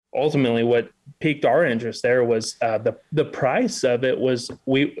ultimately what piqued our interest there was the price of it was,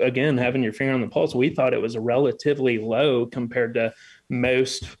 we, again, having your finger on the pulse, we thought it was relatively low compared to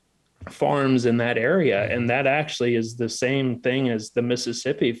most farms in that area. And that actually is the same thing as the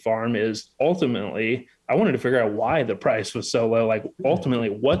Mississippi farm is. Ultimately, I wanted to figure out why the price was so low. Like, ultimately,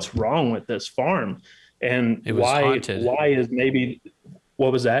 what's wrong with this farm? And it was haunted. Why is maybe,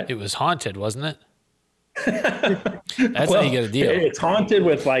 what was that? It was haunted, wasn't it? That's how you get a deal. It's haunted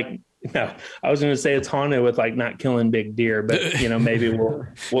with, like, no, I was going to say it's haunted with, like, not killing big deer, but maybe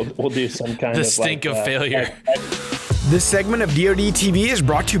we'll do some kind the of stink of failure. This segment of DoD TV is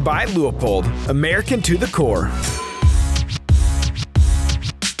brought to you by Leupold, American to the core.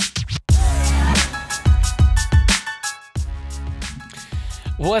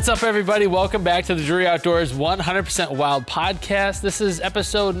 What's up, everybody? Welcome back to the Drury Outdoors 100% Wild podcast. This is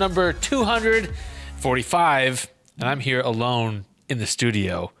episode number 245, and I'm here alone in the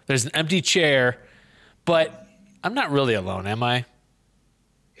studio. There's an empty chair, but I'm not really alone, am I?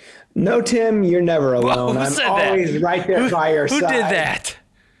 No, Tim, you're never alone. Whoa, I'm always right there by your side. Who did that?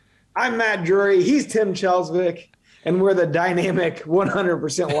 I'm Matt Drury. He's Tim Chelsvik, and we're the dynamic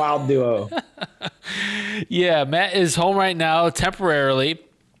 100% Wild duo. Yeah, Matt is home right now temporarily,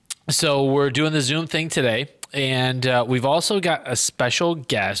 so we're doing the Zoom thing today. And we've also got a special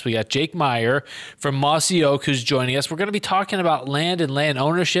guest. We got Jake Meyer from Mossy Oak who's joining us. We're going to be talking about land and land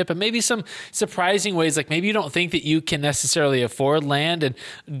ownership and maybe some surprising ways, like maybe you don't think that you can necessarily afford land. And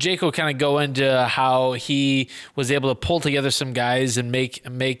Jake will kind of go into how he was able to pull together some guys and make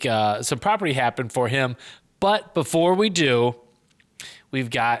some property happen for him. But before we do, we've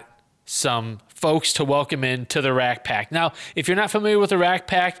got some folks to welcome in to the Rack Pack. Now, if you're not familiar with the Rack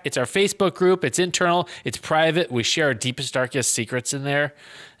Pack, it's our Facebook group. It's internal. It's private. We share our deepest, darkest secrets in there,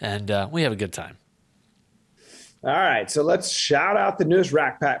 and we have a good time. All right, so let's shout out the newest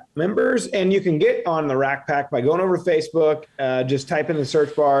Rack Pack members, and you can get on the Rack Pack by going over to Facebook. Just type in the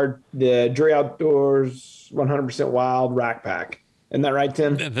search bar, the Drury Outdoors 100% Wild Rack Pack. Isn't that right,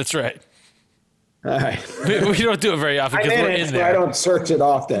 Tim? That's right. All right. We don't do it very often because we're in there. I don't search it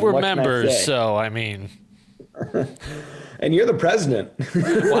often. We're members, so I mean. And you're the president.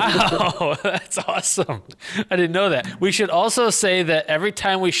 Wow, that's awesome. I didn't know that. We should also say that every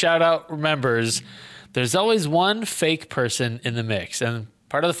time we shout out members, there's always one fake person in the mix. And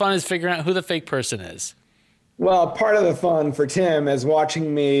part of the fun is figuring out who the fake person is. Well, part of the fun for Tim is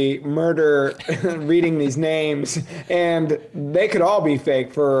watching me murder reading these names, and they could all be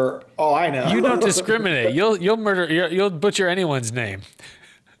fake for all I know. You don't discriminate. You'll murder. You'll butcher anyone's name.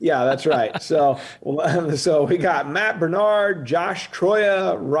 Yeah, that's right. So we got Matt Bernard, Josh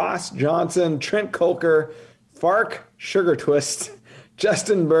Troya, Ross Johnson, Trent Colker, Fark Sugar Twist,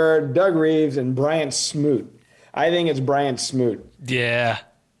 Justin Bird, Doug Reeves, and Bryant Smoot. I think it's Bryant Smoot. Yeah.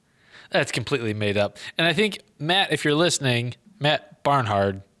 That's completely made up. And I think, Matt, if you're listening, Matt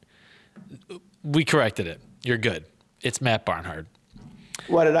Barnhard, we corrected it. You're good. It's Matt Barnhard.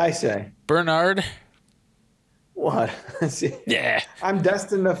 What did I say? Bernard? What? Yeah. I'm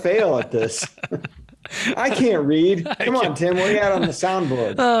destined to fail at this. I can't read. Come on, Tim. What do you got on the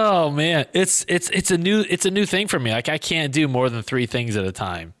soundboard? Oh, man. It's a new thing for me. Like, I can't do more than 3 things at a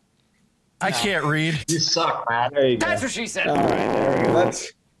time. I can't read. You suck, Matt. There you go. That's what she said. All right, there we go.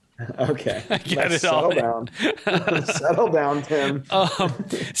 Okay. Let's settle down. Settle down, Tim.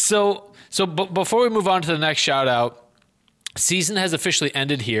 So before we move on to the next shout out, season has officially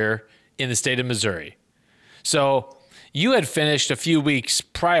ended here in the state of Missouri. So you had finished a few weeks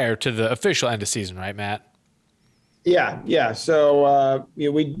prior to the official end of season, right, Matt? Yeah. So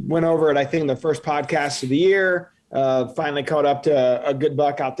we went over it, I think, the first podcast of the year. Finally caught up to a good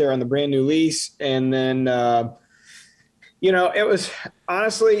buck out there on the brand new lease. And then, it was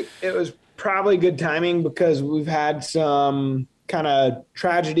probably good timing because we've had some kind of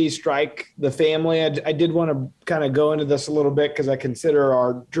tragedy strike the family. I did want to kind of go into this a little bit because I consider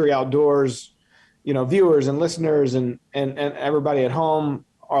our Drury Outdoors, viewers and listeners and everybody at home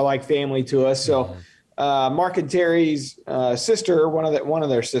are like family to us. So Mark and Terry's sister, one of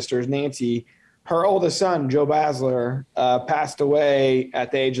their sisters, Nancy, her oldest son, Joe Basler, passed away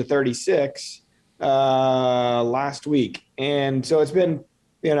at the age of 36 last week. And so it's been,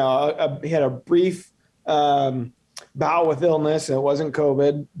 he had a brief bout with illness. It wasn't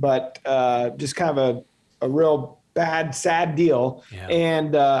COVID, but just kind of a real bad, sad deal. Yeah.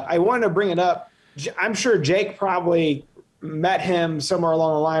 And I wanted to bring it up. I'm sure Jake probably met him somewhere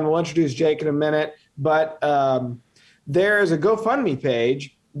along the line. We'll introduce Jake in a minute. But there is a GoFundMe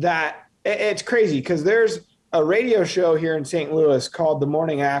page that it's crazy because there's a radio show here in St. Louis called The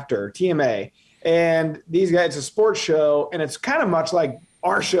Morning After, TMA. And these guys, it's a sports show, and it's kind of much like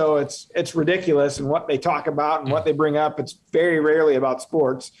our show, it's ridiculous, and what they talk about and what they bring up. It's very rarely about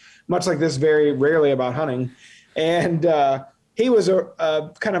sports, much like this, very rarely about hunting. And he was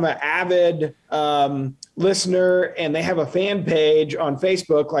a kind of an avid listener, and they have a fan page on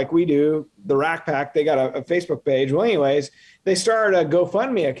Facebook like we do, the Rack Pack. They got a Facebook page. Well, anyways, they started a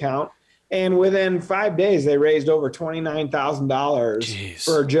GoFundMe account, and within 5 days, they raised over $29,000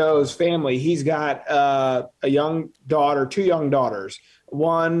 for Joe's family. He's got a young daughter, 2 young daughters.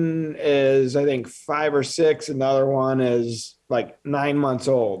 One is, I think, 5 or 6, and the other one is like 9 months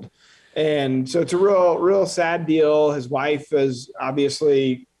old. And so it's a real sad deal. His wife is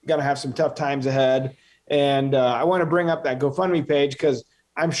obviously going to have some tough times ahead. And I want to bring up that GoFundMe page because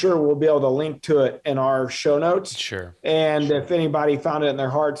I'm sure we'll be able to link to it in our show notes. Sure. And if anybody found it in their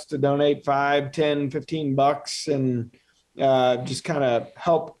hearts to donate $5, $10, $15 and just kind of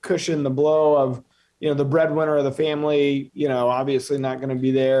help cushion the blow of, the breadwinner of the family, obviously not going to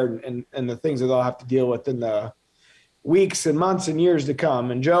be there and the things that they'll have to deal with in the weeks and months and years to come.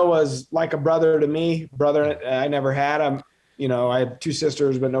 And Joe was like a brother to me, brother I never had. I had 2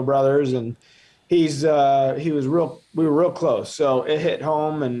 sisters, but no brothers. And we were real close. So it hit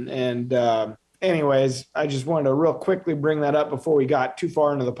home. And anyways, I just wanted to real quickly bring that up before we got too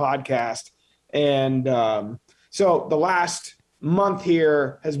far into the podcast. And so the last month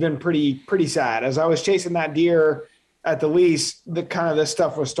here has been pretty sad. As I was chasing that deer at the lease, this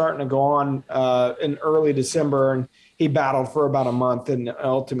stuff was starting to go on in early December, and he battled for about a month, and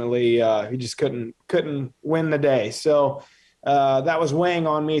ultimately he just couldn't win the day. So that was weighing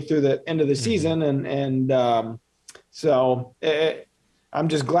on me through the end of the season, and so I'm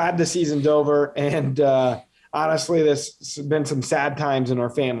just glad the season's over. And honestly, this has been some sad times in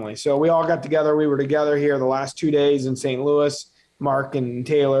our family. So we all got together. We were together here the last 2 days in St. Louis. Mark and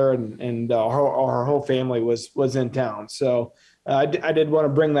Taylor and our whole family was in town. So I did want to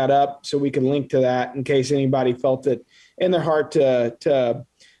bring that up so we can link to that in case anybody felt it in their heart to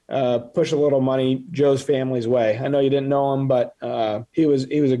push a little money Joe's family's way. I know you didn't know him, but he was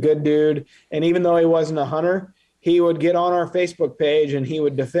a good dude. And even though he wasn't a hunter, he would get on our Facebook page and he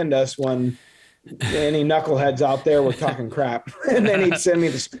would defend us when any knuckleheads out there were talking crap. And then he'd send me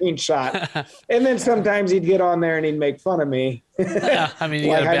the screenshot. And then sometimes he'd get on there and he'd make fun of me. Yeah, I mean, you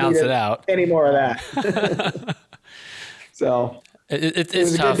got to balance it out. Any more of that. So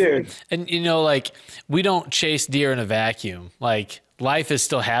it's tough. A good dude. And, we don't chase deer in a vacuum. Life is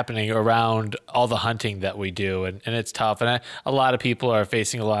still happening around all the hunting that we do, and it's tough. And a lot of people are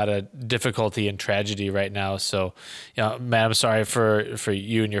facing a lot of difficulty and tragedy right now. So, Matt, I'm sorry for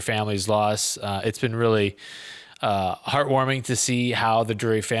you and your family's loss. It's been really heartwarming to see how the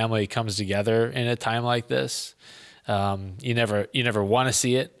Drury family comes together in a time like this. You never want to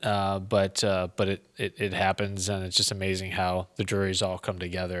see it, but it happens, and it's just amazing how the Drurys all come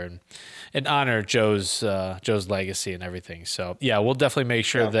together and honor Joe's legacy and everything. So yeah, we'll definitely make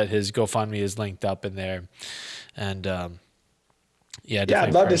sure that his GoFundMe is linked up in there, and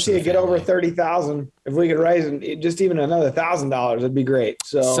I'd love to see it get over 30,000. If we could raise just even another $1,000, it'd be great.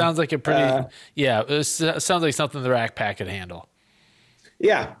 So sounds like a pretty it sounds like something the Rack Pack could handle.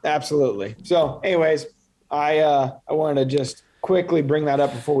 Yeah, absolutely. So, anyways. I wanted to just quickly bring that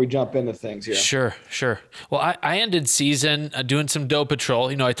up before we jump into things here. Sure. Well, I ended season doing some doe patrol.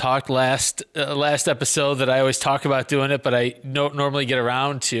 I talked last episode that I always talk about doing it, but I don't normally get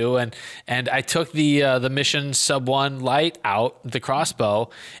around to. And I took the Mission Sub 1 light out, the crossbow,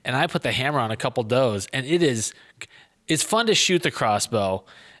 and I put the hammer on a couple does. And it's fun to shoot the crossbow.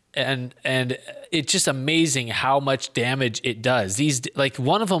 And it's just amazing how much damage it does. These,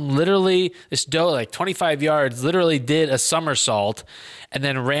 one of them literally, this doe, 25 yards, literally did a somersault and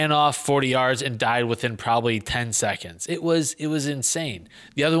then ran off 40 yards and died within probably 10 seconds. It was insane.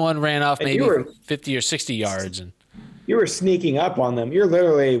 The other one ran off maybe 50 or 60 yards. And you were sneaking up on them. You're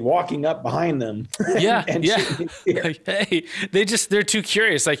literally walking up behind them. Yeah, hey, they're too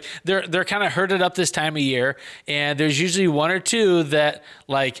curious. They're kind of herded up this time of year, and there's usually one or two that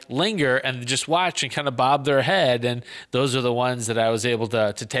linger and just watch and kind of bob their head. And those are the ones that I was able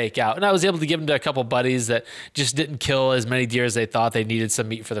to take out. And I was able to give them to a couple buddies that just didn't kill as many deer as they thought. They needed some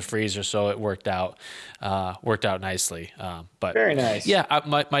meat for the freezer, so it worked out nicely. But very nice. Yeah,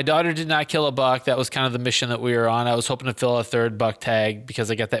 my daughter did not kill a buck. That was kind of the mission that we were on. I was hoping to fill a third buck tag because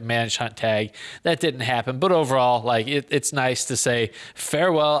I got that managed hunt tag. That didn't happen. But overall, it's nice to say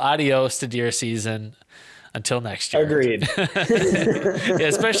farewell, adios to deer season until next year. Agreed. Yeah,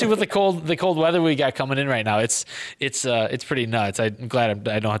 especially with the cold weather we got coming in right now. It's pretty nuts. I'm glad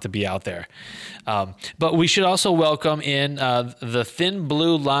I don't have to be out there. But we should also welcome in the Thin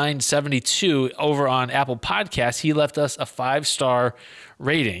Blue Line 72 over on Apple Podcasts. He left us a 5-star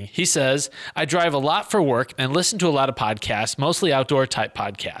rating. He says, I drive a lot for work and listen to a lot of podcasts, mostly outdoor type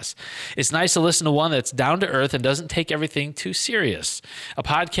podcasts. It's nice to listen to one that's down to earth and doesn't take everything too serious. A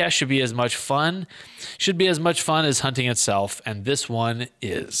podcast should be as much fun as hunting itself, and this one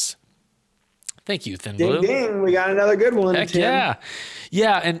is. Thank you, Thin Blue. Ding, ding. We got another good one, Heck Tim. yeah.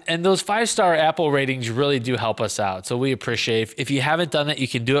 Yeah, and those 5-star Apple ratings really do help us out. So we appreciate if you haven't done it, you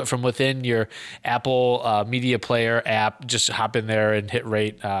can do it from within your Apple Media Player app. Just hop in there and hit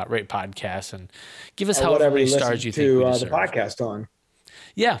rate podcasts and give us however many stars you think we deserve. The podcast on.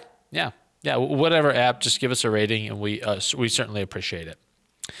 Yeah. Whatever app, just give us a rating, and we certainly appreciate it.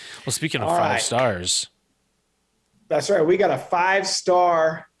 Well, speaking of 5 stars. That's right. We got a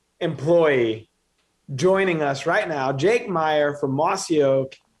 5-star employee joining us right now, Jake Meyer from Mossy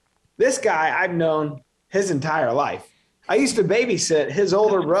Oak. This guy I've known his entire life. I used to babysit his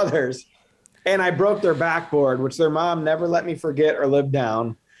older brothers, and I broke their backboard, which their mom never let me forget or live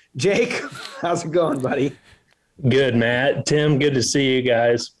down. Jake, how's it going, buddy? Good, Matt. Tim, good to see you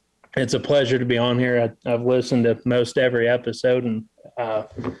guys. It's a pleasure to be on here. I've listened to most every episode, and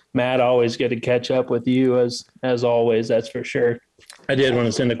Matt, always good to catch up with you as always. That's for sure. I did want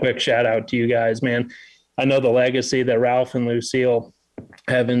to send a quick shout out to you guys, man. I know the legacy that Ralph and Lucille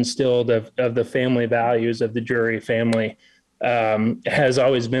have instilled of the family values of the Drury family has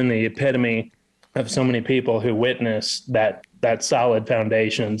always been the epitome of so many people who witness that solid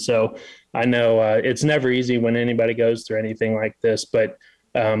foundation. So I know it's never easy when anybody goes through anything like this, but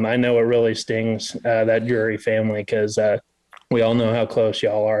I know it really stings that Drury family because we all know how close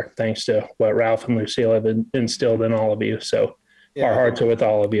y'all are, thanks to what Ralph and Lucille have instilled in all of you. So our hearts are with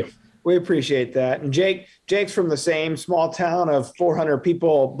all of you. We appreciate that. And Jake's from the same small town of 400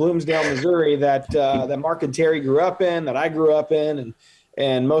 people, Bloomsdale, Missouri, that Mark and Terry grew up in, that I grew up in,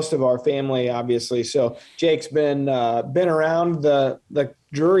 and most of our family, obviously. So Jake's been around the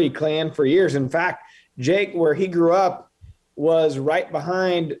Drury clan for years. In fact, Jake, where he grew up, was right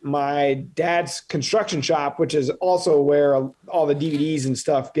behind my dad's construction shop, which is also where all the DVDs and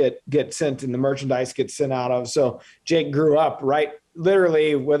stuff get sent and the merchandise gets sent out of. So Jake grew up right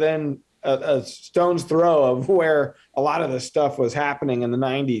literally within a stone's throw of where a lot of this stuff was happening in the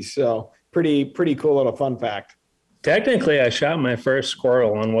 90s. So pretty cool little fun fact. Technically, I shot my first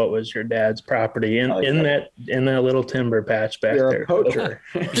squirrel on what was your dad's property in that little timber patch back there. You're a poacher.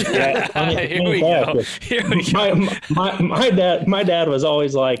 Here we go. My dad was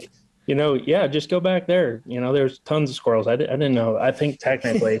always like, just go back there. There's tons of squirrels. I didn't know. I think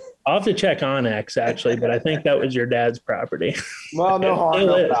technically, I'll have to check Onyx actually, but I think that was your dad's property. Well, no harm,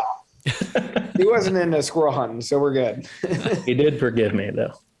 no foul. He wasn't into squirrel hunting, so we're good. He did forgive me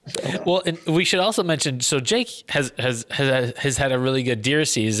though. Well, and we should also mention, so Jake has had a really good deer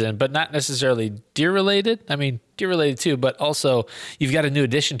season, but not necessarily deer related. I mean, deer related too, but also you've got a new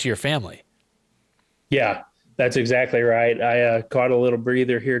addition to your family. Yeah, that's exactly right. I caught a little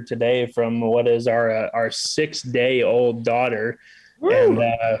breather here today from what is our 6-day-old daughter. Woo!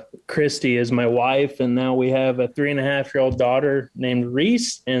 And Christy is my wife, and now we have a 3.5-year-old daughter named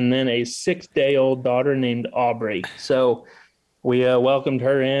Reese, and then a 6-day-old daughter named Aubrey. So we welcomed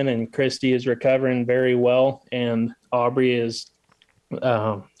her in, and Christy is recovering very well, and Aubrey is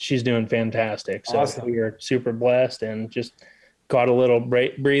she's doing fantastic. So awesome. We are super blessed and just caught a little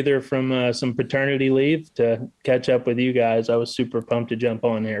breather from some paternity leave to catch up with you guys. I was super pumped to jump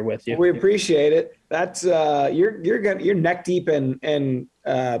on here with you. We appreciate it. That's you're neck deep in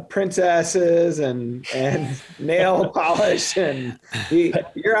princesses and nail polish, and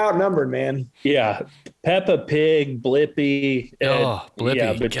you're outnumbered, man. Yeah, Peppa Pig, Blippi.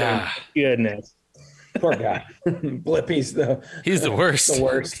 Blippi, yeah, goodness. Poor guy. Blippi's he's the worst. The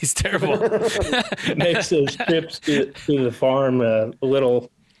worst. He's terrible. Makes those trips to the farm a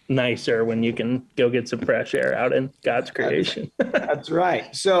little nicer when you can go get some fresh air out in God's creation. That's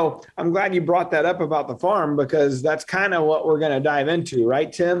right. So I'm glad you brought that up about the farm, because that's kind of what we're going to dive into,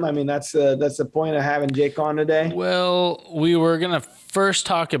 right, Tim? I mean, that's the point of having Jake on today. Well, we were going to first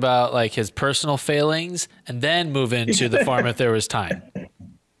talk about like his personal failings and then move into the farm if there was time.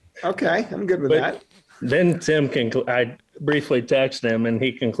 Okay, I'm good with that. Then Tim I briefly texted him, and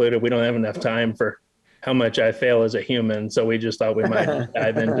he concluded we don't have enough time for how much I fail as a human. So we just thought we might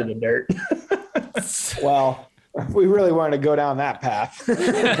dive into the dirt. Well, we really wanted to go down that path.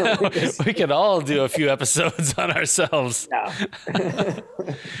 We could all do a few episodes on ourselves. Yeah.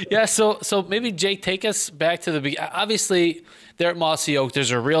 Yeah. So maybe Jake, take us back to the beginning. Obviously, there at Mossy Oak, there's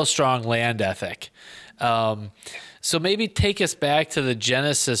a real strong land ethic. So maybe take us back to the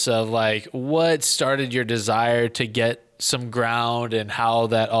genesis of like what started your desire to get some ground and how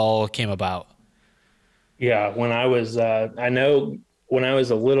that all came about. Yeah, when I was, I know when I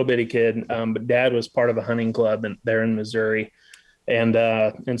was a little bitty kid, but dad was part of a hunting club there in Missouri and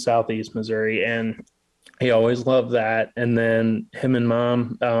in Southeast Missouri. And he always loved that. And then him and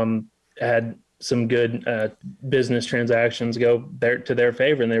mom had some good business transactions go to their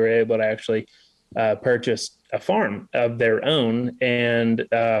favor, and they were able to actually purchase a farm of their own. And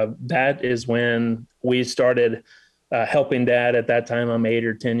that is when we started helping dad. At that time, I'm 8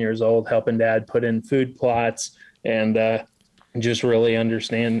 or 10 years old, helping dad put in food plots and just really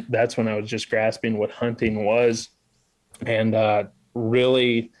understand. That's when I was just grasping what hunting was, and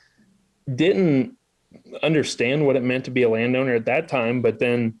really didn't understand what it meant to be a landowner at that time. But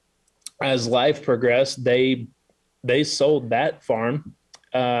then as life progressed, they sold that farm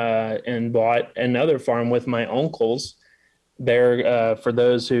and bought another farm with my uncles there. For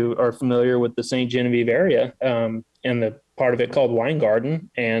those who are familiar with the St. Genevieve area, and the part of it called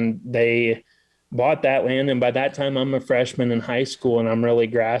Weingarten, and they bought that land. And by that time, I'm a freshman in high school, and I'm really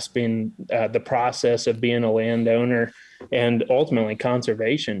grasping the process of being a landowner and ultimately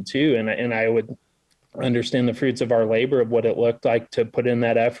conservation too. And I would understand the fruits of our labor, of what it looked like to put in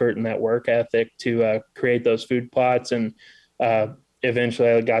that effort and that work ethic to create those food plots. And eventually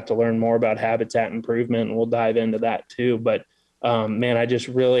I got to learn more about habitat improvement, and we'll dive into that too. But man, I just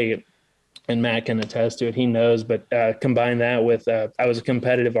really, and Matt can attest to it, he knows, but combine that with, I was a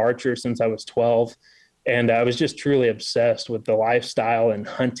competitive archer since I was 12. And I was just truly obsessed with the lifestyle and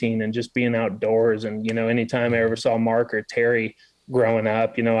hunting and just being outdoors. And, anytime I ever saw Mark or Terry growing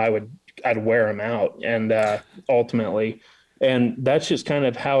up, I'd wear them out. And ultimately, and that's just kind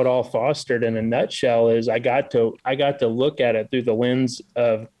of how it all fostered in a nutshell, is I got to look at it through the lens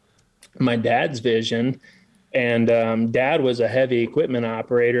of my dad's vision. And dad was a heavy equipment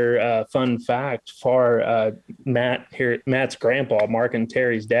operator. Fun fact for Matt's grandpa, Mark and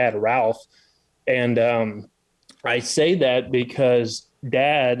Terry's dad, Ralph. And I say that because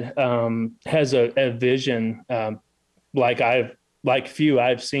dad has a vision like few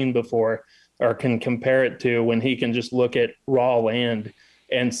I've seen before, or can compare it to, when he can just look at raw land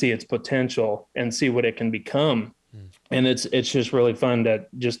and see its potential and see what it can become. And it's just really fun to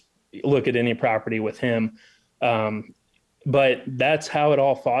just look at any property with him. But that's how it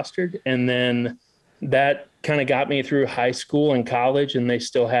all fostered. And then that kind of got me through high school and college, and they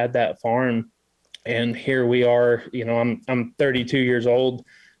still had that farm. And here we are, I'm 32 years old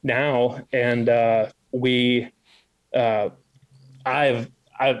now. And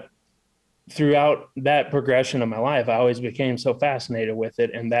I've throughout that progression of my life, I always became so fascinated with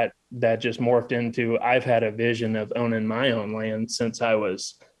it. And that just morphed into, I've had a vision of owning my own land since I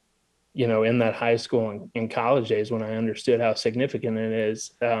was, in that high school and college days, when I understood how significant it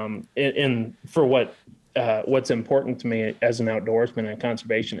is, for what's important to me as an outdoorsman and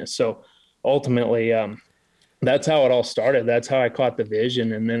conservationist. So ultimately, that's how it all started. That's how I caught the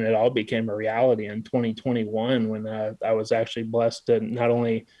vision. And then it all became a reality in 2021, when I was actually blessed to not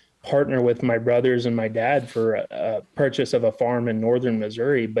only partner with my brothers and my dad for a purchase of a farm in northern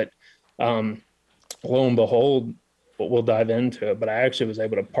Missouri, but lo and behold, we'll dive into it, but I actually was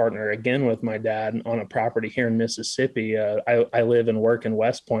able to partner again with my dad on a property here in Mississippi. I live and work in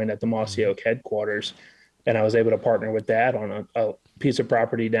West Point at the Mossy Oak headquarters, and I was able to partner with dad on a piece of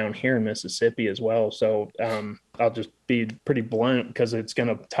property down here in Mississippi as well. So I'll just be pretty blunt, because it's going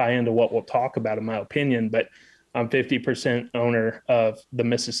to tie into what we'll talk about, in my opinion. But I'm 50% owner of the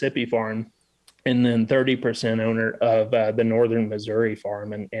Mississippi farm, and then 30% owner of the northern Missouri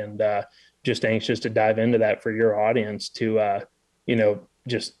farm, and just anxious to dive into that for your audience to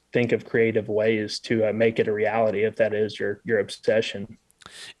just think of creative ways to make it a reality, if that is your obsession.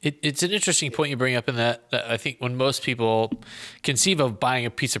 It's an interesting point you bring up, in that I think when most people conceive of buying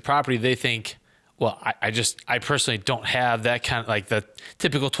a piece of property, they think, well, I personally don't have that kind of, like, the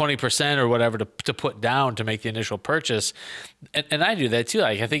typical 20% or whatever to put down to make the initial purchase. And I do that too.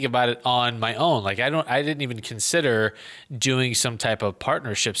 Like, I think about it on my own. Like, I didn't even consider doing some type of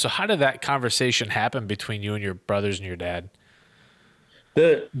partnership. So how did that conversation happen between you and your brothers and your dad?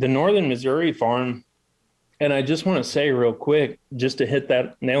 The northern Missouri farm, and I just want to say real quick, just to hit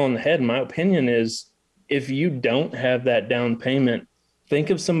that nail on the head, my opinion is, if you don't have that down payment,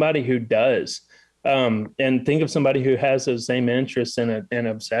 think of somebody who does. And think of somebody who has those same interests and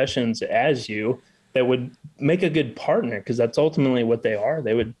obsessions as you, that would make a good partner, because that's ultimately what they are.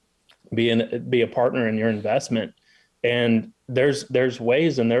 They would be a partner in your investment. And there's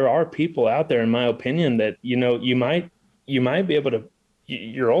ways, and there are people out there, in my opinion, that you might be able to.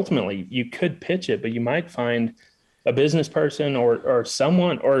 You could pitch it, but you might find a business person or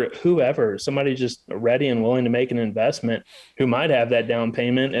someone or whoever, somebody just ready and willing to make an investment, who might have that down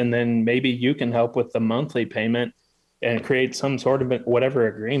payment. And then maybe you can help with the monthly payment. and create some sort of whatever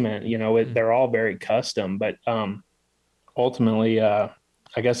agreement. They're all very custom, but ultimately, I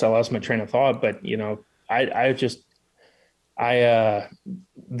guess I lost my train of thought. But I just the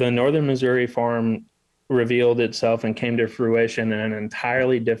Northern Missouri farm revealed itself and came to fruition in an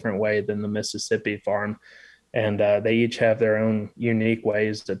entirely different way than the Mississippi farm. And they each have their own unique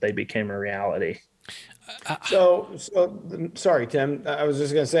ways that they became a reality. So sorry, Tim. I was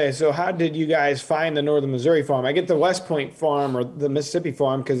just going to say, so how did you guys find the Northern Missouri farm? I get the West Point farm or the Mississippi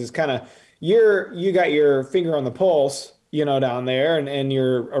farm because it's kind of, you got your finger on the pulse, down there and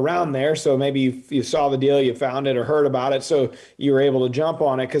you're around there. So maybe you saw the deal, you found it or heard about it. So you were able to jump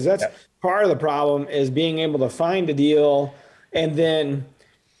on it, because that's part of the problem, is being able to find a deal. And then,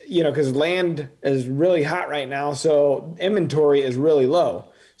 because land is really hot right now. So inventory is really low.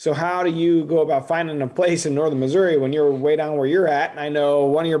 So how do you go about finding a place in Northern Missouri when you're way down where you're at? And I know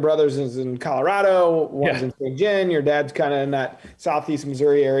one of your brothers is in Colorado, one's in St. John, your dad's kind of in that Southeast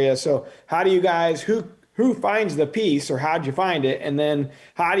Missouri area. So how do you guys, who finds the piece, or how'd you find it? And then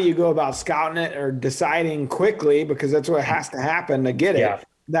how do you go about scouting it or deciding quickly, because that's what has to happen to get it,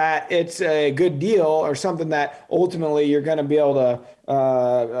 that it's a good deal or something that ultimately you're going to be able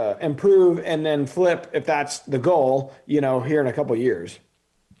to improve and then flip, if that's the goal, here in a couple of years?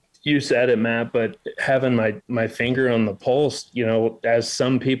 You said it, Matt, but having my finger on the pulse, as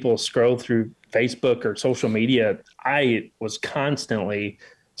some people scroll through Facebook or social media, I was constantly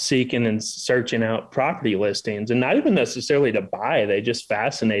seeking and searching out property listings, and not even necessarily to buy. They just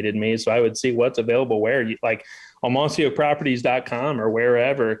fascinated me. So I would see what's available where, like on MontseoProperties.com or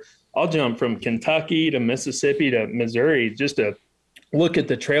wherever. I'll jump from Kentucky to Mississippi to Missouri just to look at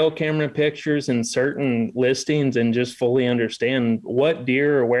the trail camera pictures and certain listings and just fully understand what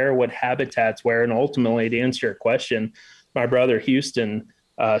deer are where, what habitats where. And ultimately, to answer your question, my brother Houston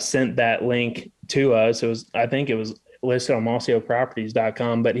sent that link to us. I think it was listed on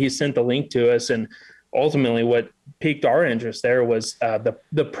MontseoProperties.com, but he sent the link to us. And ultimately what piqued our interest there was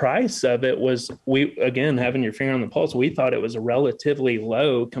the price of it was, again, having your finger on the pulse, we thought it was relatively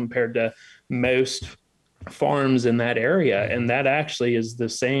low compared to most farms in that area. And that actually is the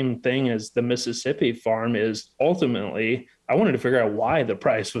same thing as the Mississippi farm is. Ultimately, I wanted to figure out why the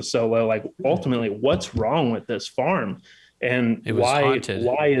price was so low. Like, ultimately, what's wrong with this farm? And why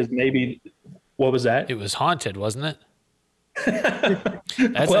is maybe, what was that? It was haunted, wasn't it?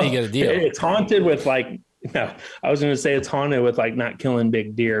 That's how you get a deal. It's haunted with no, I was going to say it's haunted with not killing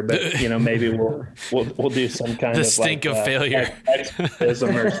big deer, but maybe we'll do some kind the of stink of failure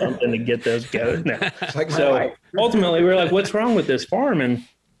exorcism or something to get those goats. No. So ultimately, we're like, what's wrong with this farm? And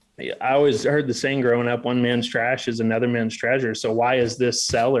I always heard the saying growing up, one man's trash is another man's treasure. So why is this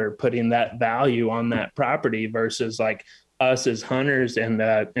seller putting that value on that property versus us as hunters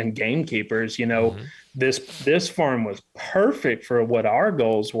and gamekeepers? This farm was perfect for what our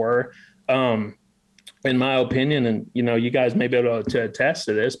goals were. In my opinion, and you guys may be able to attest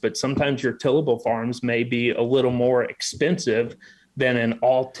to this, but sometimes your tillable farms may be a little more expensive than an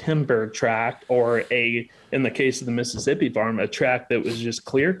all timber tract, or in the case of the Mississippi farm, a tract that was just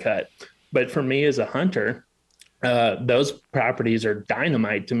clear cut. But for me as a hunter, those properties are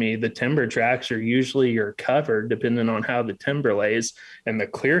dynamite to me. The timber tracts are usually your cover, depending on how the timber lays, and the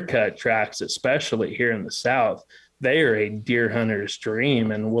clear cut tracts, especially here in the South, they are a deer hunter's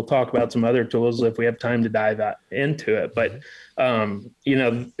dream. And we'll talk about some other tools if we have time to dive into it. But,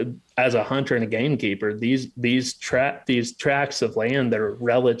 as a hunter and a gamekeeper, these tracts of land that are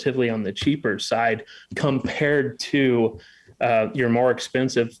relatively on the cheaper side compared to your more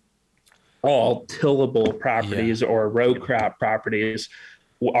expensive all tillable properties or row crop properties.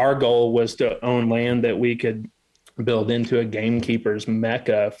 Our goal was to own land that we could build into a gamekeeper's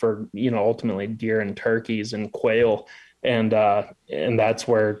mecca for, ultimately deer and turkeys and quail. And that's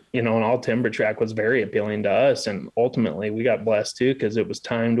where, an all timber tract was very appealing to us. And ultimately we got blessed too, because it was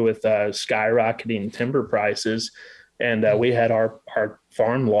timed with skyrocketing timber prices. And we had our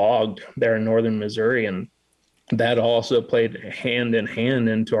farm logged there in Northern Missouri. And that also played hand in hand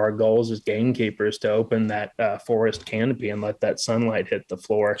into our goals as gamekeepers to open that forest canopy and let that sunlight hit the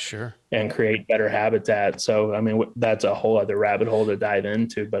floor and create better habitat. So, that's a whole other rabbit hole to dive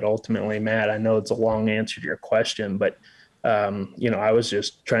into. But ultimately, Matt, I know it's a long answer to your question, but, I was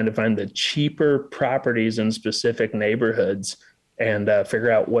just trying to find the cheaper properties in specific neighborhoods and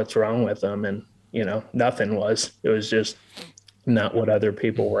figure out what's wrong with them. And, nothing was. It was just not what other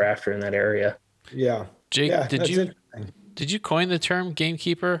people were after in that area. Yeah. Jake, did you coin the term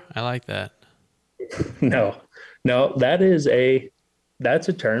gamekeeper? I like that. No, that's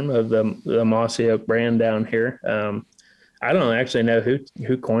a term of the Mossy Oak brand down here. I don't actually know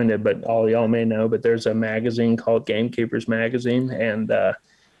who coined it, but all y'all may know. But there's a magazine called Gamekeepers Magazine, and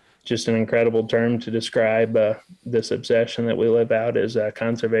just an incredible term to describe this obsession that we live out as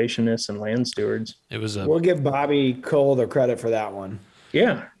conservationists and land stewards. We'll give Bobby Cole the credit for that one.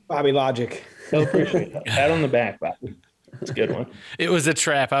 Yeah, Bobby Logic. so appreciate it. Pat on the back, Bobby. That's a good one. It was a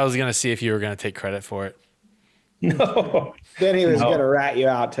trap. I was going to see if you were going to take credit for it. No. Then he was going to rat you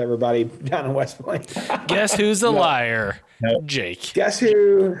out to everybody down in West Point. Guess who's the liar? No. Jake. Guess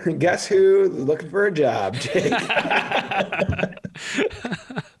who? Looking for a job, Jake.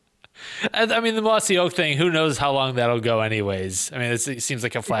 I mean, the Mossy Oak thing, who knows how long that'll go anyways. I mean, it seems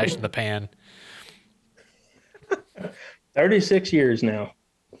like a flash in the pan. 36 years now.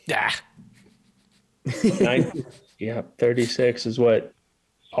 Yeah. 36 is what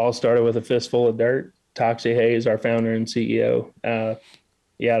all started with a fistful of dirt. Toxie Hayes, our founder and CEO.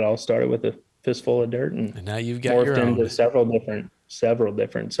 It all started with a fistful of dirt and now you've got morphed your own. into several different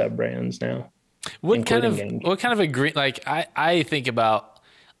sub brands now. What kind of agree? Like I think about,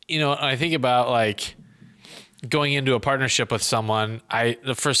 like going into a partnership with someone,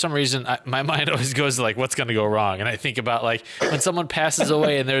 for some reason, my mind always goes to like, what's going to go wrong? And I think about like when someone passes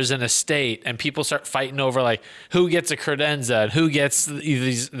away and there's an estate and people start fighting over like who gets a credenza and who gets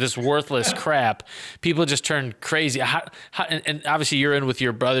this worthless crap. People just turn crazy. And obviously you're in with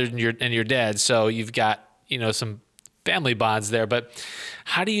your brother and your dad, so you've got, some family bonds there, but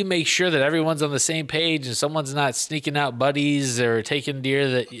how do you make sure that everyone's on the same page and someone's not sneaking out buddies or taking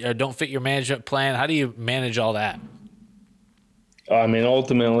deer that don't fit your management plan? How do you manage all that? I mean,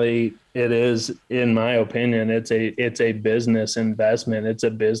 ultimately it is, in my opinion, it's a business investment. It's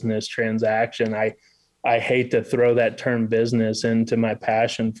a business transaction. I hate to throw that term business into my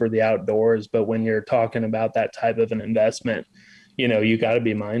passion for the outdoors, but when you're talking about that type of an investment, you got to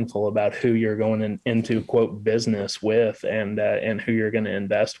be mindful about who you're going into quote business with and who you're going to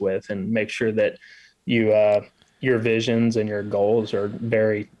invest with, and make sure that your visions and your goals are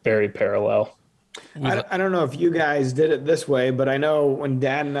very, very parallel. I don't know if you guys did it this way, but I know when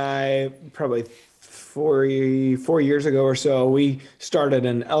Dad and I probably 4 years ago or so, we started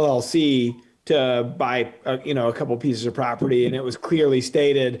an LLC to buy a couple pieces of property, and it was clearly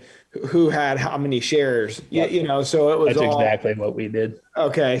stated who had how many shares, so it was That's exactly what we did.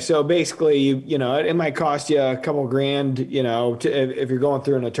 Okay. So basically it might cost you a couple grand, if you're going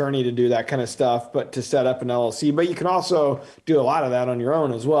through an attorney to do that kind of stuff, but to set up an LLC, but you can also do a lot of that on your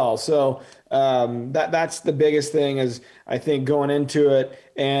own as well. So that's the biggest thing is I think going into it,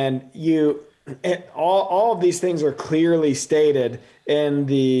 and all of these things are clearly stated in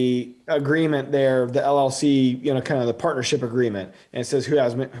the agreement there, the LLC, kind of the partnership agreement, and it says who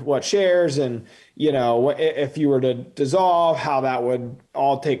has what shares, and if you were to dissolve, how that would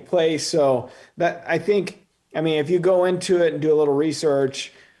all take place. So that if you go into it and do a little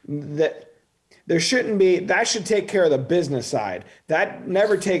research, that should take care of the business side. That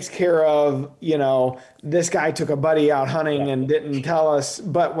never takes care of, this guy took a buddy out hunting and didn't tell us.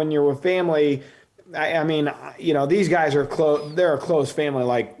 But when you're with family, these guys are close. They're a close family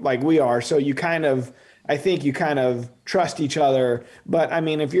like we are. So I think you kind of trust each other. But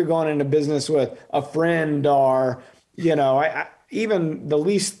if you're going into business with a friend or, even the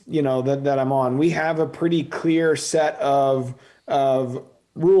lease, that I'm on, we have a pretty clear set of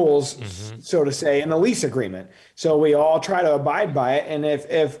rules, so to say, in the lease agreement. So we all try to abide by it. And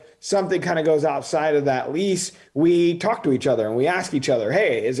if something kind of goes outside of that lease, we talk to each other and we ask each other,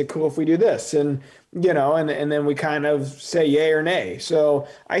 hey, is it cool if we do this? And, and then we kind of say yay or nay. So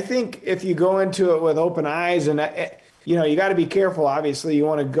I think if you go into it with open eyes and, you got to be careful. Obviously you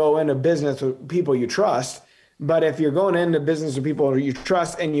want to go into business with people you trust, but if you're going into business with people you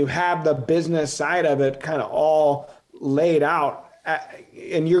trust and you have the business side of it kind of all laid out,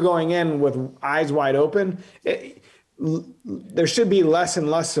 and you're going in with eyes wide open, there should be less and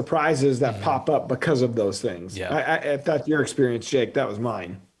less surprises that pop up because of those things. Yeah. If that's your experience, Jake, that was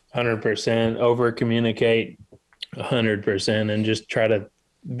mine. 100%. Over communicate 100%, and just try to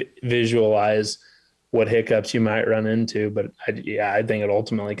visualize what hiccups you might run into. But I think it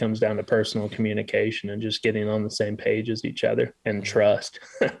ultimately comes down to personal communication and just getting on the same page as each other and trust.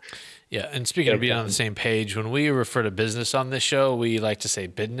 Yeah, and speaking of being on the same page, when we refer to business on this show, we like to say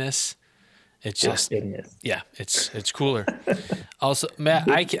business. It's just business. Yeah, it's cooler. Also, Matt,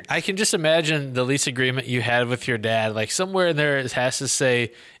 I can just imagine the lease agreement you had with your dad. Like somewhere in there, it has to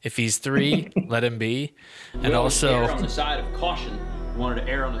say if he's 3, let him be, and also err on the side of caution. Wanted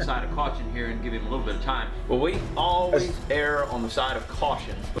to err on the side of caution here and give him a little bit of time. But we always err on the side of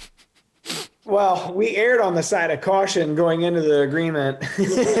caution. Well, we erred on the side of caution going into the agreement,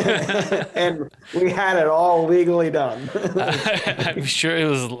 and we had it all legally done. I'm sure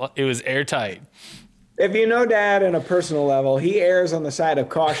it was airtight. If you know Dad on a personal level, he errs on the side of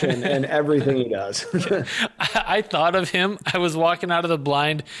caution in everything he does. I thought of him. I was walking out of the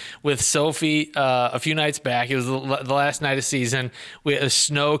blind with Sophie a few nights back. It was the last night of season. We had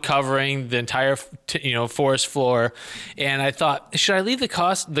snow covering the entire forest floor, and I thought, should I leave the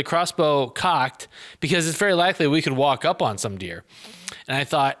crossbow cocked because it's very likely we could walk up on some deer? And I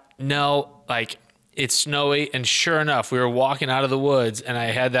thought, no, like, it's snowy, and sure enough, we were walking out of the woods, and I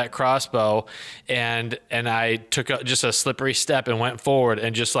had that crossbow, and I took just a slippery step and went forward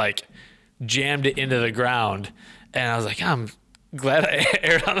and just like jammed it into the ground. And I was like, I'm glad I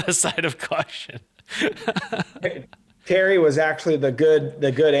erred on the side of caution. Terry was actually the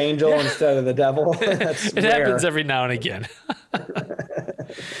good angel instead of the devil. That's it rare. happens every now and again.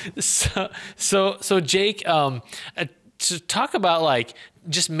 So Jake, to talk about like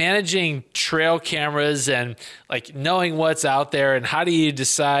just managing trail cameras and like knowing what's out there, and how do you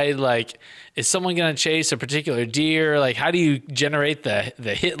decide, like, is someone going to chase a particular deer? Like, how do you generate the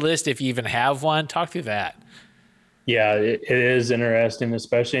hit list if you even have one? Talk through that. Yeah, it is interesting,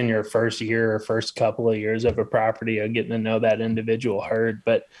 especially in your first year or first couple of years of a property of getting to know that individual herd.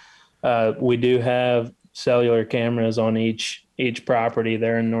 But we do have cellular cameras on each property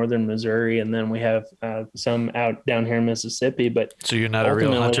there in northern Missouri, and then we have some out down here in Mississippi. But so you're not a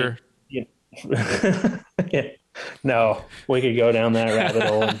real hunter? Yeah, no, we could go down that rabbit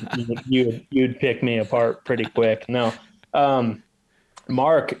hole, and you'd pick me apart pretty quick. No,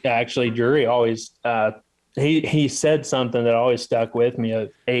 Mark actually, Drury always he said something that always stuck with me of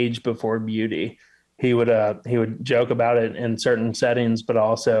age before beauty. He would joke about it in certain settings, but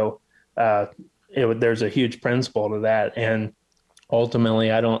also there's a huge principle to that. And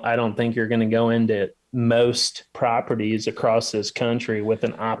ultimately, I don't think you're going to go into most properties across this country with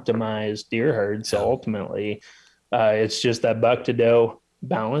an optimized deer herd. So ultimately, it's just that buck to doe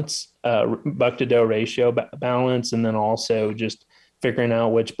balance, buck to doe ratio balance, and then also just figuring out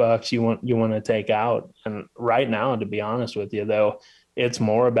which bucks you want to take out. And right now, to be honest with you, though, it's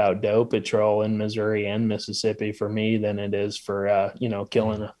more about doe patrol in Missouri and Mississippi for me than it is for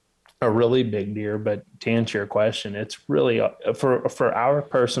killing a really big deer. But to answer your question, it's really for our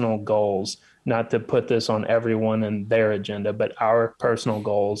personal goals, not to put this on everyone and their agenda, but our personal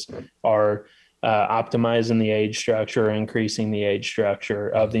goals are optimizing the age structure, increasing the age structure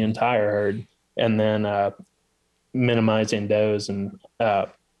of the entire herd, and then minimizing does and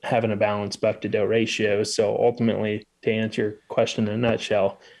having a balanced buck to doe ratio. So ultimately, to answer your question in a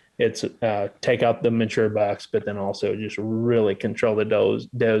nutshell, it's take out the mature bucks, but then also just really control the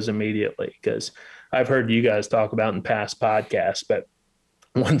does immediately. Because I've heard you guys talk about in past podcasts, but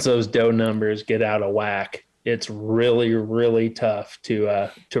once those doe numbers get out of whack, it's really, really tough to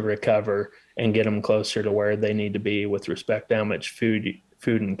recover and get them closer to where they need to be with respect to how much food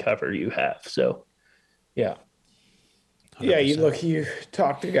and cover you have. So, yeah. 100%. Yeah, you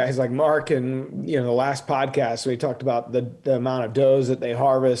talk to guys like Mark, and the last podcast we talked about the amount of does that they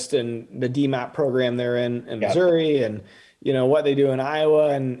harvest and the DMAP program they're in Missouri, and what they do in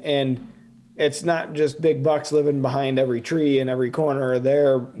Iowa, and it's not just big bucks living behind every tree in every corner.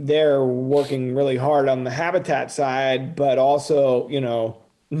 They're working really hard on the habitat side, but also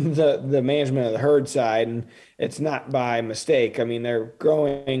the management of the herd side, and it's not by mistake. I mean, they're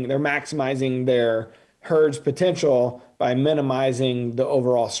maximizing their herd's potential by minimizing the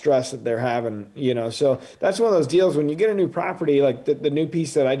overall stress that they're having, So that's one of those deals when you get a new property, like the new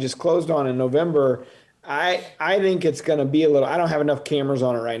piece that I just closed on in November. I think it's going to be I don't have enough cameras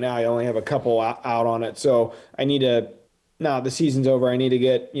on it right now. I only have a couple out on it. So I need to, now the season's over, I need to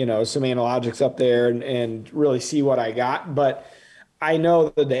get, some analogics up there and really see what I got. But I know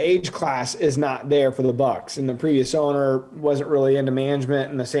that the age class is not there for the bucks, and the previous owner wasn't really into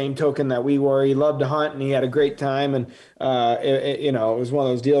management. And the same token that we were, he loved to hunt and he had a great time. And it was one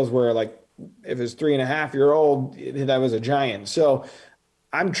of those deals where, like, if it's 3.5-year-old, that was a giant. So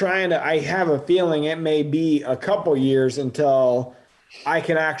I have a feeling it may be a couple years until I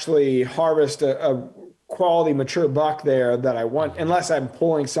can actually harvest a quality mature buck there that I want, unless I'm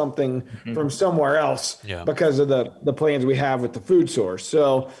pulling something from somewhere else because of the plans we have with the food source.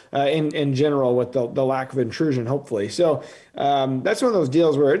 So in general, with the lack of intrusion, hopefully. So that's one of those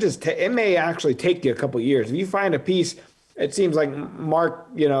deals where it may actually take you a couple of years. If you find a piece, it seems like Mark,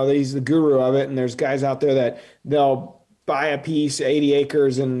 he's the guru of it. And there's guys out there that they'll buy a piece, 80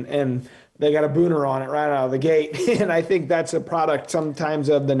 acres, and they got a booner on it right out of the gate. And I think that's a product sometimes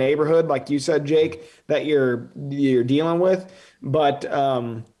of the neighborhood, like you said, Jake, that you're dealing with. But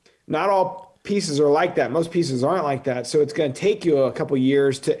not all pieces are like that. Most pieces aren't like that. So it's going to take you a couple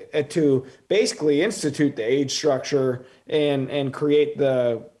years to basically institute the age structure and create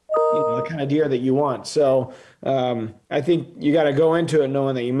the kind of deer that you want. So I think you got to go into it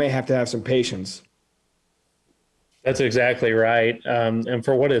knowing that you may have to have some patience. That's exactly right. And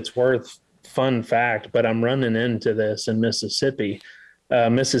for what it's worth, fun fact, but I'm running into this in Mississippi.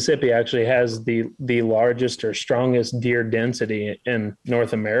 Mississippi actually has the largest or strongest deer density in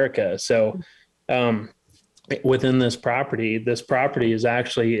North America. So within this property is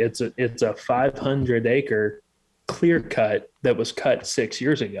actually it's a 500 acre clear cut that was cut 6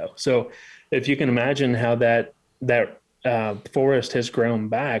 years ago. So if you can imagine how that forest has grown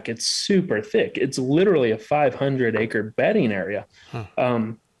back, it's super thick. It's literally a 500 acre bedding area.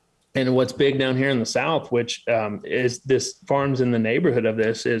 And what's big down here in the South, which is this farms in the neighborhood of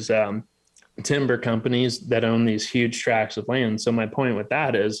this, is timber companies that own these huge tracts of land. So my point with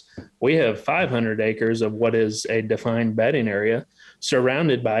that is we have 500 acres of what is a defined bedding area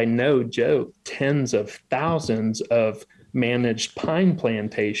surrounded by, no joke, tens of thousands of managed pine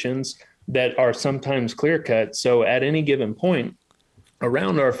plantations that are sometimes clear cut. So at any given point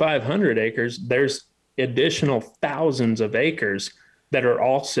around our 500 acres, there's additional thousands of acres that are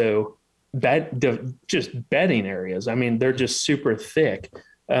also just bedding areas. I mean, they're just super thick.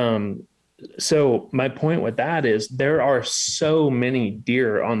 So my point with that is there are so many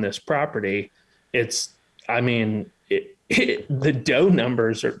deer on this property. The doe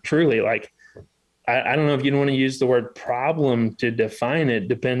numbers are truly like, I don't know if you want to use the word problem to define it,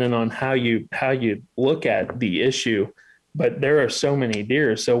 depending on how you look at the issue, but there are so many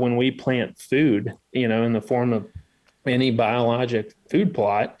deer. So when we plant food, in the form of any biologic food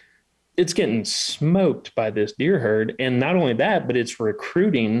plot, it's getting smoked by this deer herd. And not only that, but it's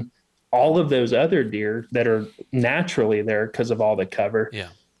recruiting all of those other deer that are naturally there because of all the cover. Yeah.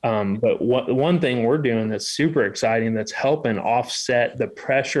 But one thing we're doing that's super exciting, that's helping offset the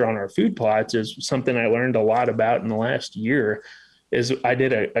pressure on our food plots, is something I learned a lot about in the last year. Is I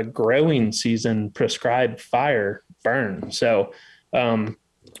did a growing season prescribed fire burn. So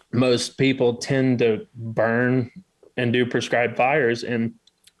most people tend to burn and do prescribed fires in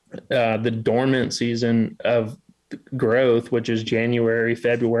the dormant season of growth, which is January,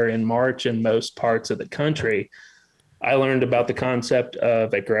 February, and March in most parts of the country. I learned about the concept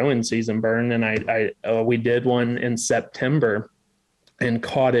of a growing season burn, and we did one in September and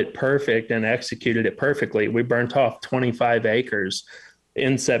caught it perfect and executed it perfectly. We burnt off 25 acres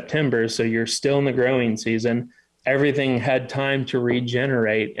in September, so you're still in the growing season. Everything had time to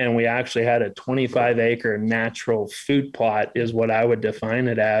regenerate, and we actually had a 25 acre natural food plot is what I would define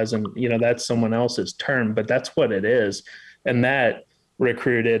it as. And, that's someone else's term, but that's what it is. And that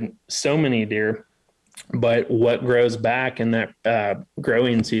recruited so many deer. But what grows back in that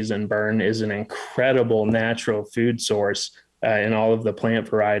growing season burn is an incredible natural food source in all of the plant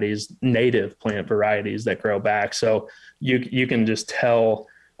varieties, native plant varieties that grow back. So you can just tell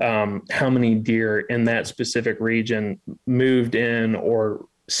how many deer in that specific region moved in or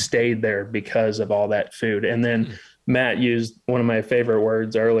stayed there because of all that food. And then Matt used one of my favorite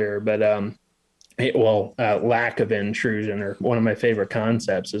words earlier, but lack of intrusion, or one of my favorite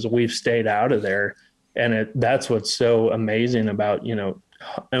concepts, is we've stayed out of there. And that's what's so amazing about,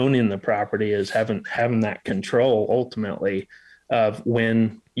 owning the property, is having that control ultimately of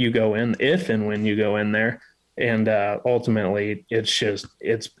when you go in, if and when you go in there. And ultimately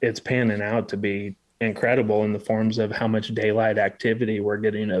it's panning out to be incredible in the forms of how much daylight activity we're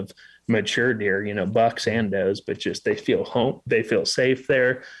getting of mature deer, bucks and does, but just they feel safe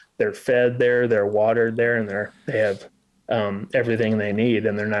there. They're fed there, they're watered there, and they have everything they need,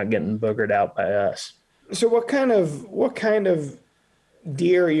 and they're not getting boogered out by us. So what kind of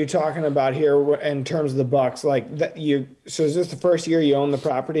deer are you talking about here in terms of the bucks? Like that so is this the first year you own the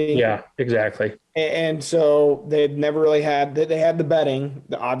property? Yeah, exactly. And so they'd never really they had the bedding,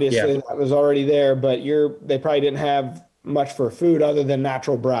 obviously that was already there, but they probably didn't have much for food other than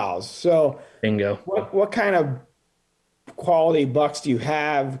natural browse. So bingo. What kind of quality bucks do you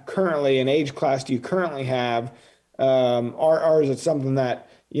have currently, and age class do you currently have? Or is it something that,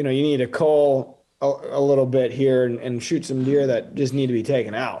 you need to cull a little bit here and shoot some deer that just need to be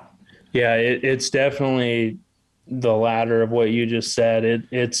taken out? Yeah, it's definitely the latter of what you just said.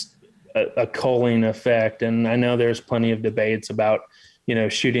 It's a culling effect. And I know there's plenty of debates about,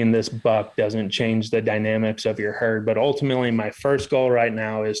 shooting this buck doesn't change the dynamics of your herd. But ultimately, my first goal right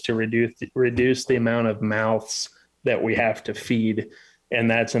now is to reduce the amount of mouths that we have to feed. And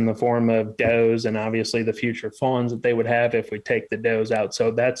that's in the form of does, and obviously the future fawns that they would have if we take the does out.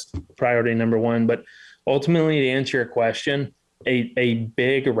 So that's priority number one. But ultimately, to answer your question, a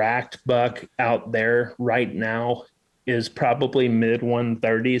big racked buck out there right now is probably mid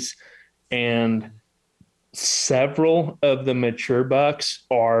 130s, and several of the mature bucks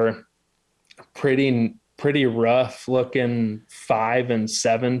are pretty rough looking 5 and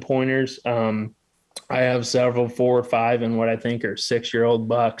 7 pointers. I have several 4 or 5 and what I think are 6-year-old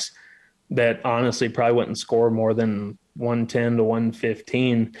bucks that honestly probably wouldn't score more than 110 to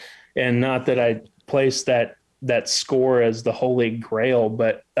 115. And not that I place that score as the holy grail,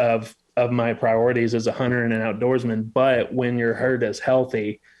 but of my priorities as a hunter and an outdoorsman. But when your herd is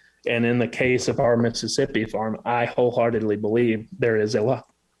healthy, and in the case of our Mississippi farm, I wholeheartedly believe there is a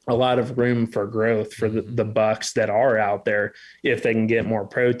lot of room for growth for the bucks that are out there if they can get more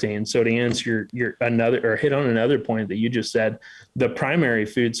protein. So to answer your another, or hit on another point that you just said, the primary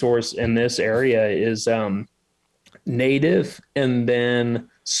food source in this area is native and then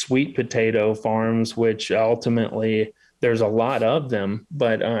sweet potato farms, which ultimately there's a lot of them,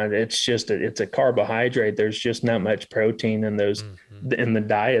 but it's a carbohydrate. There's just not much protein in those in the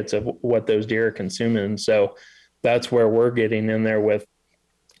diets of what those deer are consuming. So that's where we're getting in there with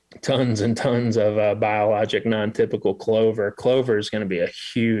tons and tons of biologic non-typical clover. Clover is going to be a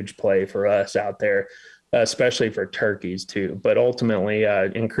huge play for us out there, especially for turkeys too, but ultimately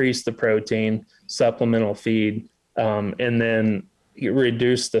increase the protein, supplemental feed, and then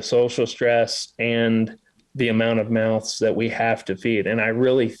reduce the social stress and the amount of mouths that we have to feed. And I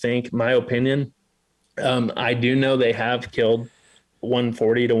really think, my opinion, I do know they have killed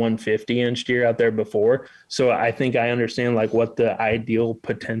 140 to 150 inch deer out there before. So I think I understand like what the ideal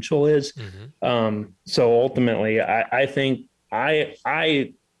potential is. So ultimately I think I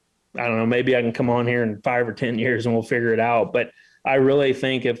don't know, maybe I can come on here in 5 or 10 years and we'll figure it out. But I really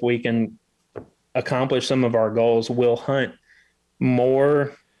think if we can accomplish some of our goals, we'll hunt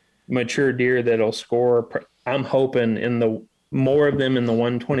more mature deer that'll score. I'm hoping in the more of them in the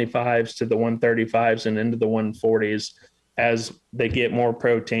 125s to the 135s and into the 140s as they get more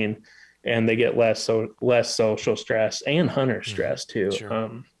protein and they get less social stress and hunter stress too.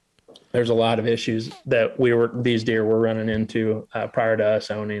 Sure. There's a lot of issues that these deer were running into prior to us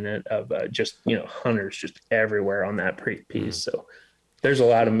owning it of just, hunters just everywhere on that piece. So there's a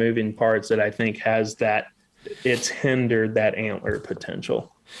lot of moving parts that I think it's hindered that antler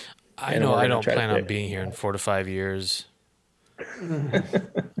potential. I know I don't plan on being here in 4 to 5 years. I think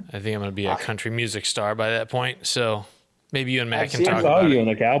I'm going to be a country music star by that point. So maybe you and Matt can talk about it. I saw you in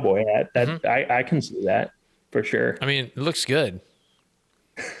a cowboy hat. I can see that for sure. I mean, it looks good.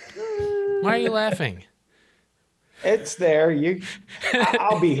 Why are you laughing? It's there.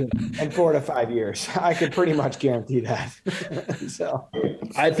 I'll be here in 4 to 5 years. I could pretty much guarantee that. So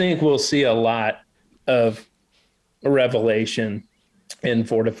I think we'll see a lot of revelation in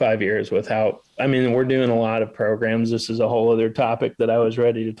 4 to 5 years we're doing a lot of programs. This is a whole other topic that I was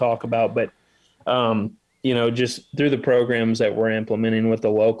ready to talk about, but just through the programs that we're implementing with the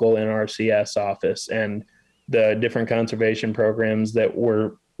local NRCS office and the different conservation programs that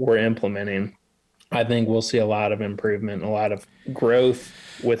we're implementing, I think we'll see a lot of improvement, a lot of growth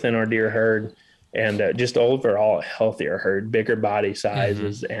within our deer herd, and just overall a healthier herd, bigger body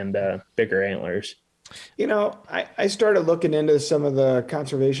sizes and bigger antlers. I started looking into some of the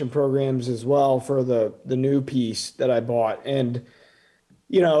conservation programs as well for the new piece that I bought. And,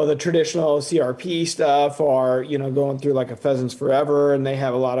 the traditional CRP stuff are, going through like a Pheasants Forever, and they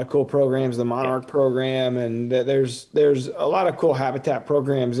have a lot of cool programs, the Monarch program, and there's a lot of cool habitat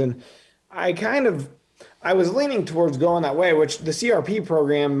programs. And I was leaning towards going that way, which the CRP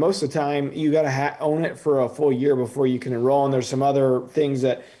program, most of the time you got to own it for a full year before you can enroll. And there's some other things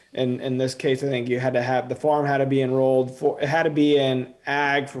that, in this case, I think you had to have the farm had to be enrolled it had to be in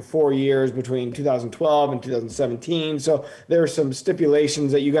ag for 4 years between 2012 and 2017. So there are some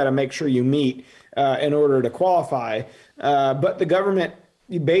stipulations that you got to make sure you meet in order to qualify. But the government,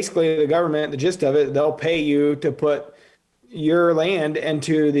 the gist of it, they'll pay you to put your land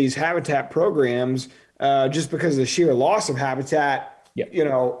into these habitat programs just because of the sheer loss of habitat.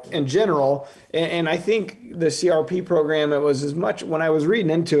 In general. And I think the CRP program, it was as much when I was reading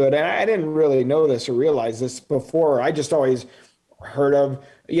into it, and I didn't really know this or realize this before. I just always heard of,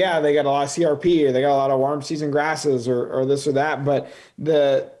 they got a lot of CRP, or they got a lot of warm season grasses or this or that. But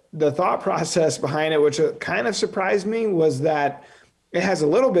the thought process behind it, which kind of surprised me, was that it has a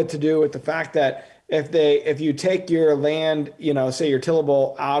little bit to do with the fact that if you take your land, say your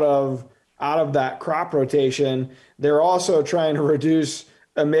tillable out of that crop rotation, they're also trying to reduce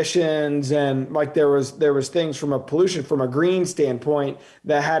emissions, and like there was things from a pollution from a green standpoint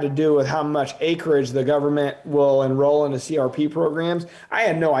that had to do with how much acreage the government will enroll into CRP programs. I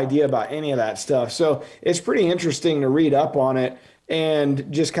had no idea about any of that stuff. So it's pretty interesting to read up on it and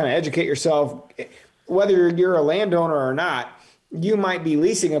just kind of educate yourself. Whether you're a landowner or not, you might be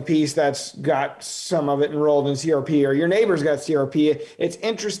leasing a piece that's got some of it enrolled in CRP, or your neighbor's got CRP. It's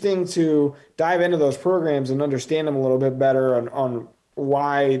interesting to dive into those programs and understand them a little bit better on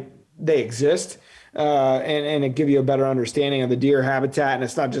why they exist, and it give you a better understanding of the deer habitat. And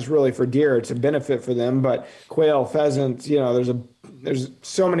it's not just really for deer, it's a benefit for them, but quail, pheasants, there's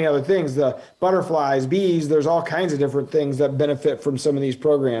so many other things, the butterflies, bees, there's all kinds of different things that benefit from some of these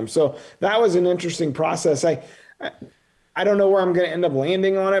programs. So that was an interesting process. I don't know where I'm going to end up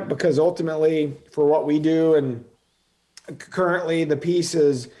landing on it, because ultimately for what we do, and currently the piece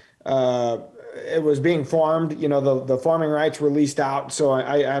is, it was being farmed, the farming rights were leased out. So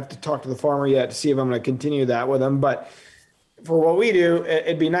I have to talk to the farmer yet to see if I'm going to continue that with them. But for what we do,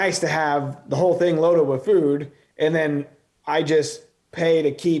 it'd be nice to have the whole thing loaded with food. And then I just pay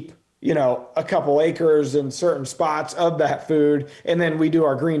to keep, a couple acres in certain spots of that food. And then we do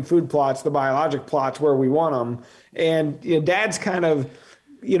our green food plots, the biologic plots where we want them. And Dad's kind of,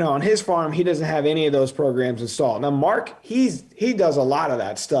 on his farm, he doesn't have any of those programs installed. Now, Mark, he does a lot of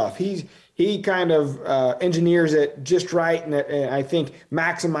that stuff. He kind of engineers it just right, and I think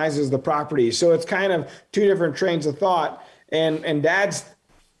maximizes the property. So it's kind of two different trains of thought. And Dad's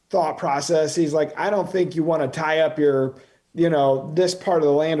thought process, he's like, I don't think you want to tie up your, this part of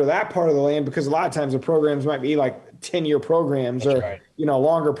the land or that part of the land, because a lot of times the programs might be like 10-year programs. That's or, right.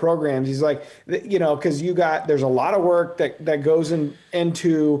 Longer programs. He's like, because there's a lot of work that goes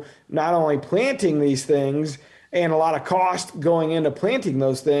into not only planting these things, and a lot of cost going into planting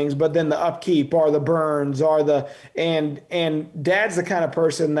those things, but then the upkeep or the burns or and Dad's the kind of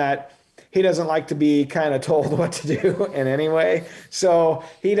person that he doesn't like to be kind of told what to do in any way. So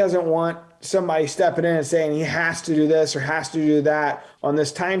he doesn't want somebody stepping in and saying he has to do this or has to do that on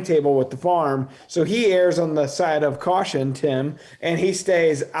this timetable with the farm. So he errs on the side of caution, Tim, and he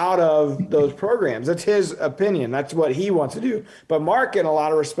stays out of those programs. That's his opinion. That's what he wants to do. But Mark, in a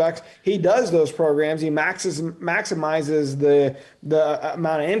lot of respects, he does those programs. He maximizes the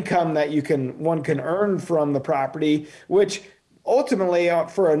amount of income that one can earn from the property, which ultimately,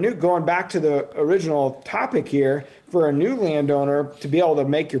 going back to the original topic here, for a new landowner to be able to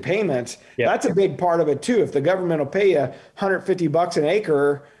make your payments, that's a big part of it too. If the government will pay you $150 an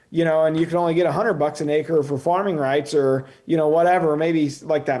acre, and you can only get $100 an acre for farming rights, or whatever, maybe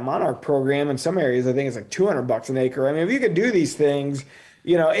like that Monarch program in some areas, I think it's like $200 an acre. I mean, if you could do these things,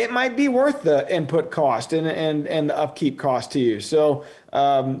 it might be worth the input cost and the upkeep cost to you. So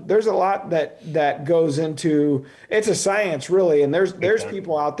there's a lot that goes into, it's a science really. And there's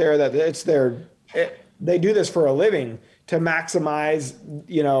people out there that they do this for a living to maximize,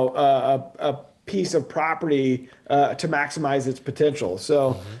 a piece of property to maximize its potential.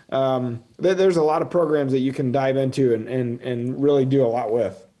 So there's a lot of programs that you can dive into and really do a lot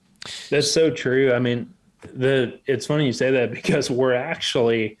with. That's so true. I mean, it's funny you say that, because we're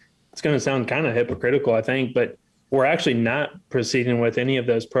actually, it's going to sound kind of hypocritical, I think, but we're actually not proceeding with any of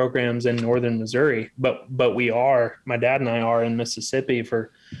those programs in northern Missouri, but we are, my dad and I are in Mississippi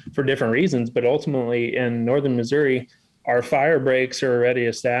for different reasons. But ultimately in northern Missouri, our fire breaks are already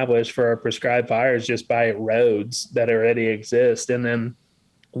established for our prescribed fires just by roads that already exist. And then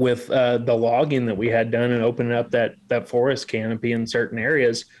with the logging that we had done and opening up that forest canopy in certain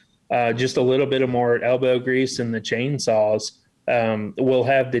areas, just a little bit of more elbow grease and the chainsaws, we'll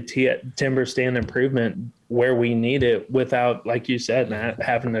have the timber stand improvement where we need it without, like you said, Matt,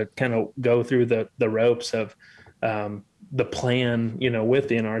 having to kind of go through the ropes of the plan, with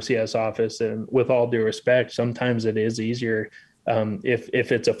the NRCS office. And with all due respect, sometimes it is easier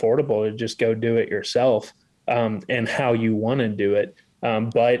if it's affordable to just go do it yourself and how you want to do it.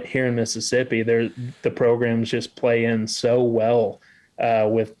 But here in Mississippi, the programs just play in so well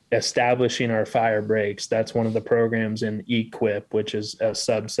with establishing our fire breaks. That's one of the programs in EQIP, which is a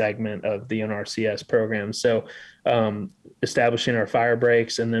subsegment of the NRCS program. So establishing our fire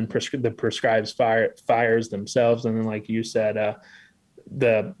breaks, and then the prescribed fires themselves. And then, like you said,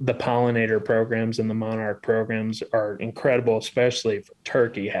 the pollinator programs and the monarch programs are incredible, especially for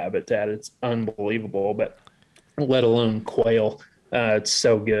turkey habitat. It's unbelievable, but let alone quail. It's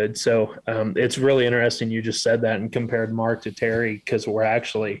so good. So it's really interesting you just said that and compared Mark to Terry, because we're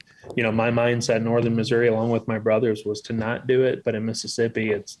actually, my mindset in northern Missouri, along with my brothers, was to not do it. But in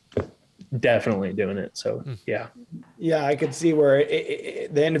Mississippi, it's definitely doing it. So, yeah. Yeah, I could see where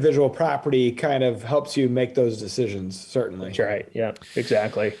the individual property kind of helps you make those decisions, certainly. That's right. Yeah,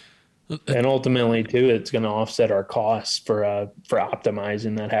 exactly. And ultimately, too, it's going to offset our costs for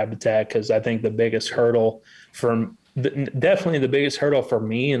optimizing that habitat. Because I think the biggest hurdle definitely the biggest hurdle for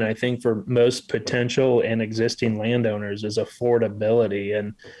me, and I think for most potential and existing landowners, is affordability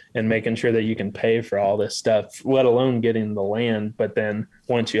and making sure that you can pay for all this stuff, let alone getting the land. But then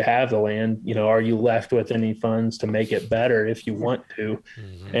once you have the land, are you left with any funds to make it better if you want to?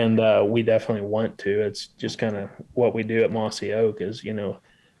 Mm-hmm. And we definitely want to. It's just kind of what we do at Mossy Oak is,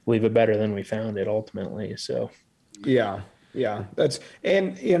 leave it better than we found it ultimately. So, yeah.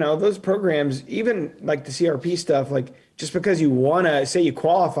 And those programs, even like the CRP stuff, like just because you want to say you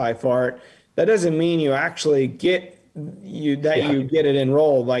qualify for it, that doesn't mean you actually get you get it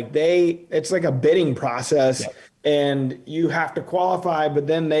enrolled. Like it's like a bidding process. Yeah. And you have to qualify, but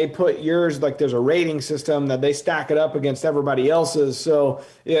then they put yours, like there's a rating system that they stack it up against everybody else's. So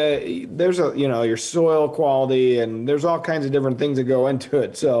there's your soil quality and there's all kinds of different things that go into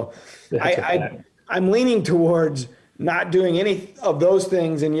it. So I'm leaning towards not doing any of those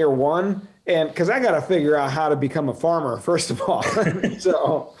things in year one. And because I got to figure out how to become a farmer, first of all.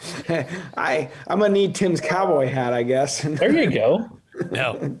 So I'm going to need Tim's cowboy hat, I guess. There you go.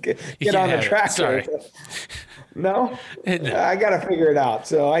 No, get on the tractor. No, I got to figure it out.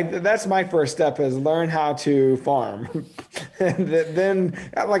 So that's my first step is learn how to farm. And then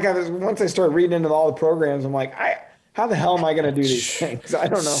once I start reading into all the programs, I'm like, how the hell am I going to do these things? I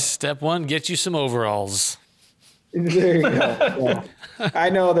don't know. Step one, get you some overalls. There you go. Yeah. I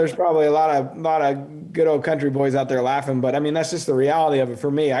know there's probably a lot of good old country boys out there laughing, but I mean, that's just the reality of it for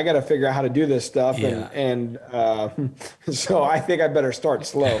me. I got to figure out how to do this stuff. Yeah. And so I think I better start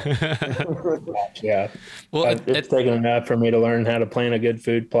slow. Yeah. Well, it's taken enough for me to learn how to plant a good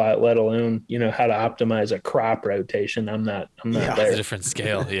food plot, let alone, how to optimize a crop rotation. I'm not there. It's a different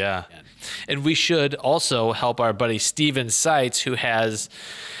scale. Yeah. And we should also help our buddy Steven Seitz, who has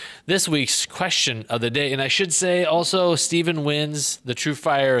this week's question of the day. And I should say also Steven wins the True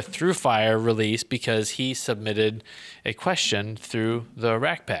Fire Through Fire release because he submitted a question through the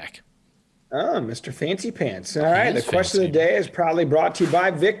Rack Pack. Oh, Mr. Fancy Pants. All right. The question of the day is proudly brought to you by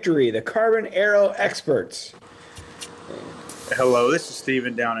Victory, the Carbon Arrow experts. Hello, this is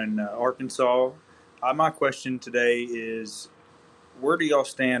Steven down in Arkansas. My question today is, where do y'all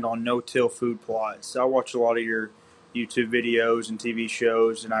stand on no-till food plots? I watch a lot of your YouTube videos and TV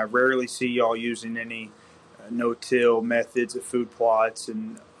shows, and I rarely see y'all using any no-till methods of food plots,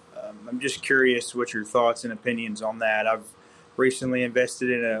 and I'm just curious what your thoughts and opinions on that. I've recently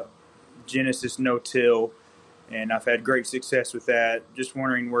invested in a Genesis no-till, and I've had great success with that. Just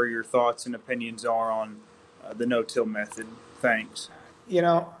wondering where your thoughts and opinions are on the no-till method. Thanks.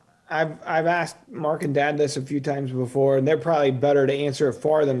 I've asked Mark and Dad this a few times before, and they're probably better to answer it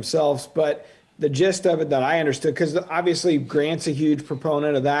for themselves, but the gist of it that I understood, because obviously Grant's a huge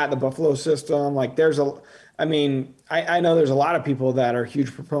proponent of that, the Buffalo system. Like I know there's a lot of people that are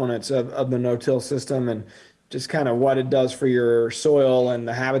huge proponents of the no-till system and just kind of what it does for your soil and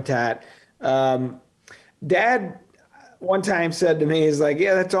the habitat. Dad one time said to me, he's like,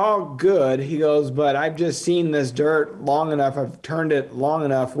 yeah, that's all good. He goes, but I've just seen this dirt long enough. I've turned it long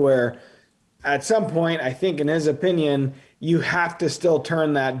enough where at some point, I think in his opinion, you have to still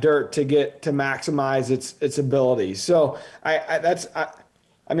turn that dirt to maximize its abilities. So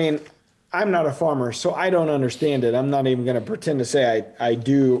I'm not a farmer, so I don't understand it. I'm not even going to pretend to say I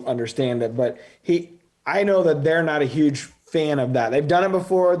do understand it, but I know that they're not a huge fan of that. They've done it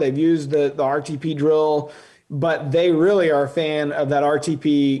before. They've used the RTP drill, but they really are a fan of that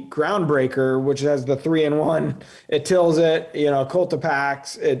RTP Groundbreaker, which has the 3-in-1. It tills it,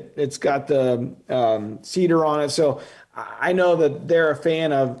 Cultipacks. It's got the cedar on it. So I know that they're a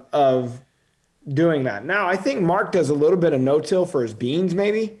fan of doing that. Now, I think Mark does a little bit of no-till for his beans,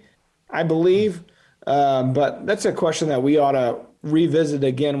 maybe, I believe. But that's a question that we ought to revisit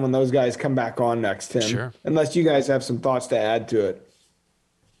again when those guys come back on next, Tim. Sure. Unless you guys have some thoughts to add to it.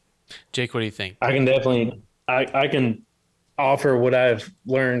 Jake, what do you think? I can definitely I can offer what I've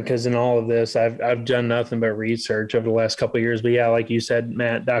learned, because in all of this, I've done nothing but research over the last couple of years. But yeah, like you said,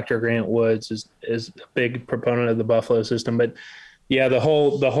 Matt, Dr. Grant Woods is a big proponent of the Buffalo system. But yeah, the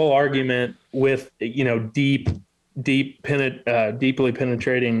whole argument with deeply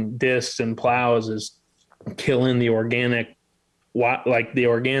penetrating discs and plows is killing the organic, I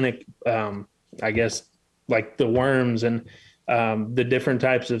guess, like the worms and the different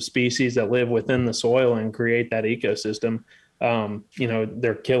types of species that live within the soil and create that ecosystem.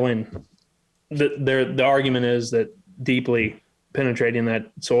 They're killing. The argument is that deeply penetrating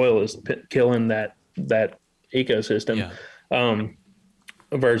that soil is killing that ecosystem. Yeah.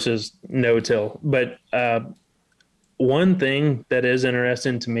 Versus no-till. But one thing that is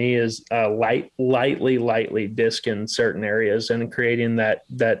interesting to me is lightly disc in certain areas and creating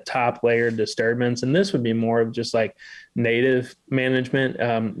that top layer disturbance. And this would be more of just like native management,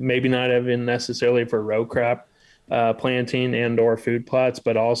 maybe not even necessarily for row crop planting and or food plots,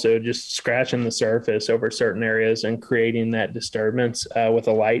 but also just scratching the surface over certain areas and creating that disturbance with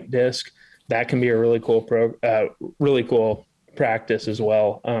a light disc. That can be a really cool practice as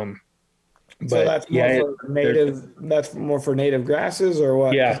well. So that's more for native. That's more for native grasses, or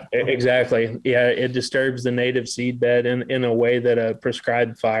what? Yeah, exactly. Yeah, it disturbs the native seed bed in a way that a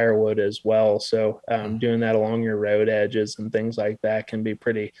prescribed fire would as well. So doing that along your road edges and things like that can be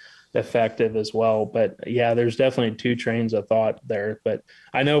pretty effective as well. But yeah, there's definitely two trains of thought there. But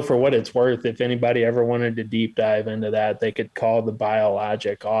I know for what it's worth, if anybody ever wanted to deep dive into that, they could call the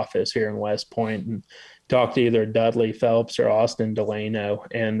biologic office here in West Point and talk to either Dudley Phelps or Austin Delano.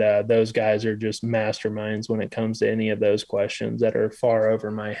 And those guys are just masterminds when it comes to any of those questions that are far over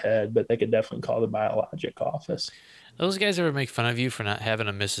my head, but they could definitely call the biologic office. Those guys ever make fun of you for not having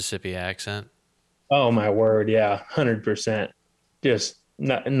a Mississippi accent? Oh my word. Yeah. 100%. Just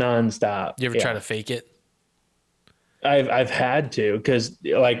nonstop. You ever try to fake it? I've had to, because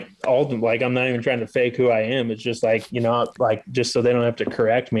like I'm not even trying to fake who I am. It's just like, like just so they don't have to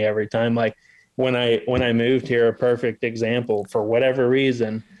correct me every time. Like, when I moved here, a perfect example, for whatever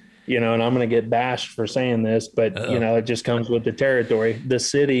reason, and I'm going to get bashed for saying this, but it just comes with the territory. The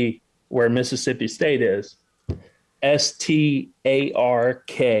city where Mississippi State is, Starkville.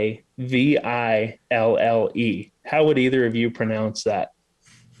 How would either of you pronounce that?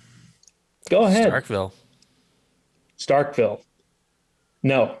 Go ahead. Starkville.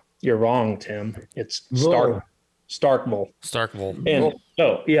 No, you're wrong, Tim. It's Starkville. And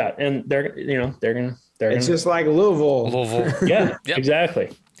and they're gonna. It's just like Louisville. Yeah, yep.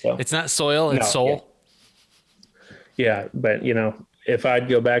 Exactly. So it's not soil, it's soul. Yeah, but if I'd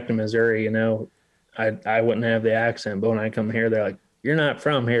go back to Missouri, I wouldn't have the accent. But when I come here, they're like, "You're not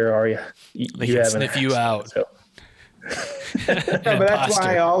from here, are you?" You have sniff you out. So. But that's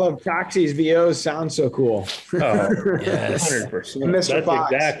why all of Toxie's VOs sound so cool. Oh, yes, 100%. That's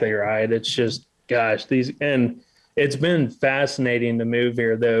exactly right. It's just, gosh, it's been fascinating to move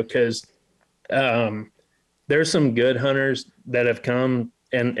here though, because there's some good hunters that have come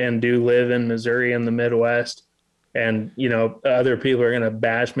and do live in Missouri and the Midwest. And, other people are going to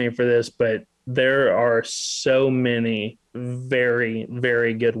bash me for this, but there are so many very,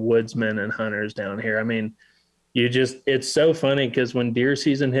 very good woodsmen and hunters down here. I mean, it's so funny because when deer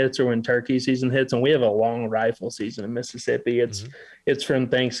season hits or when turkey season hits, and we have a long rifle season in Mississippi, it's from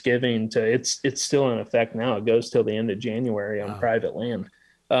Thanksgiving to it's still in effect now. It goes till the end of January on private land.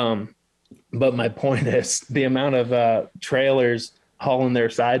 But my point is the amount of trailers hauling their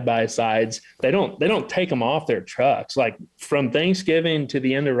side by sides, they don't take them off their trucks. Like from Thanksgiving to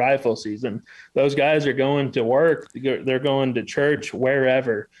the end of rifle season, those guys are going to work, they're going to church,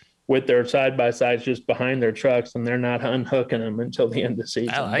 wherever, with their side by sides just behind their trucks, and they're not unhooking them until the end of the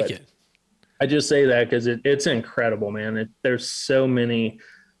season. I like it. I just say that because it's incredible, man. There's so many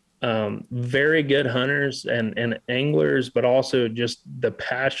very good hunters and anglers, but also just the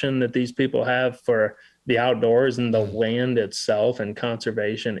passion that these people have for the outdoors and the land itself and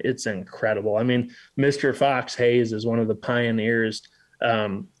conservation. It's incredible. I mean, Mr. Fox Hayes is one of the pioneers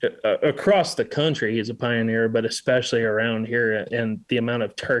across the country. He's a pioneer, but especially around here, and the amount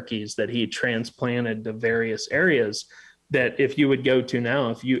of turkeys that he transplanted to various areas that if you would go to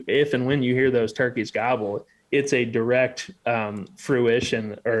now, if and when you hear those turkeys gobble, it's a direct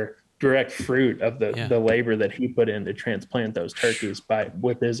fruition or direct fruit of the labor that he put in to transplant those turkeys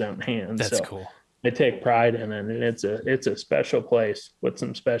with his own hands. That's cool. I take pride in it, and it's a special place with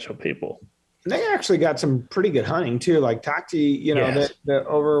some special people. They actually got some pretty good hunting too, like Toxie, the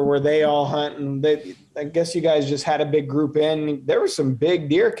over where they all hunt, and I guess you guys just had a big group in. There was some big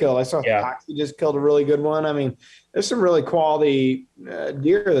deer killed. I saw Toxie just killed a really good one. I mean, there's some really quality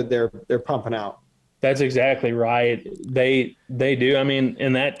deer that they're pumping out. That's exactly right. They do. I mean,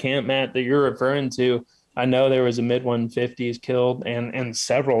 in that camp, Matt, that you're referring to, I know there was a mid 150s killed and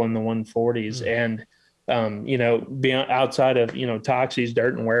several in the 140s. And, beyond outside of, Toxie's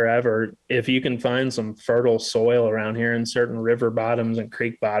dirt and wherever, if you can find some fertile soil around here in certain river bottoms and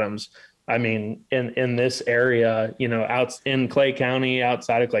creek bottoms, I mean, in this area, out in Clay County,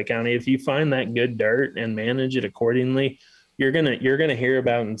 outside of Clay County, if you find that good dirt and manage it accordingly, you're gonna hear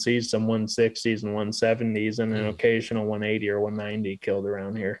about and see some 160s and 170s and an occasional 180 or 190 killed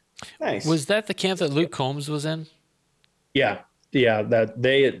around here. Nice. Was that the camp that Luke Combs was in? Yeah. That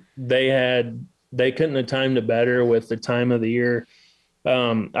they had they couldn't have timed it better with the time of the year.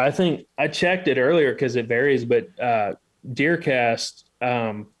 I think I checked it earlier because it varies, but DeerCast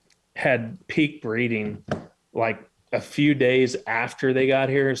had peak breeding like a few days after they got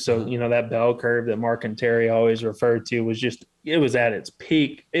here. So, that bell curve that Mark and Terry always referred to it was at its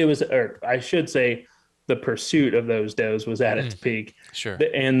peak. Or I should say the pursuit of those does was at its peak. Sure.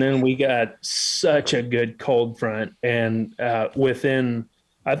 And then we got such a good cold front. And within,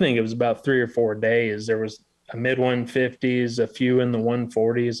 I think it was about 3 or 4 days, there was a mid 150s, a few in the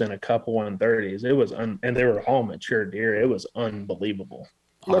 140s, and a couple 130s. It was, and they were all mature deer. It was unbelievable.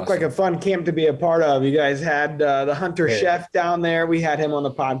 Looked like a fun camp to be a part of. You guys had the Hunter Chef down there. We had him on the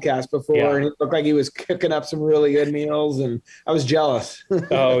podcast before, and he looked like he was cooking up some really good meals, and I was jealous.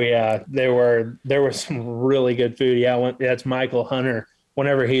 Oh yeah, there was some really good food. Yeah, that's Michael Hunter.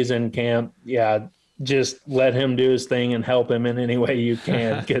 Whenever he's in camp, just let him do his thing and help him in any way you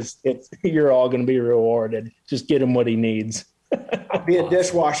can, because you're all going to be rewarded. Just get him what he needs. I'll be a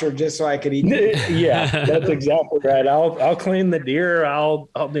dishwasher just so I could eat. Yeah, that's exactly right. I'll clean the deer. I'll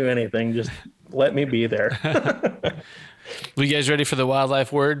do anything. Just let me be there. You guys ready for the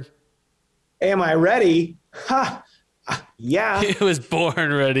wildlife word? Am I ready? Ha! Yeah. It was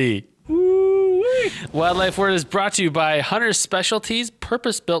born ready. Wildlife Word is brought to you by Hunter's Specialties,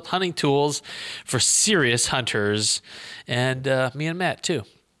 purpose-built hunting tools for serious hunters, and me and Matt too.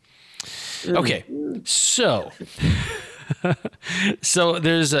 Okay, so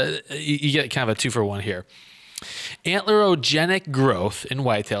there's you get kind of a 2-for-1 here. Antlerogenic growth in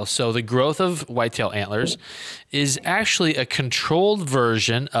whitetail. So the growth of whitetail antlers is actually a controlled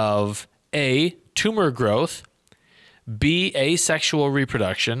version of A, tumor growth, B, asexual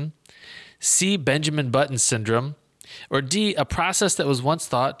reproduction, C, Benjamin Button syndrome, or D, a process that was once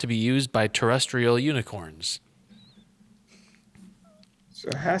thought to be used by terrestrial unicorns. So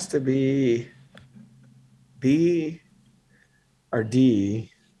it has to be B or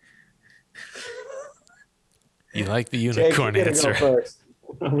D. You like the unicorn Jake, answer. go first.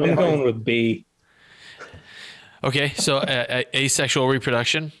 I'm going with B. Okay, so asexual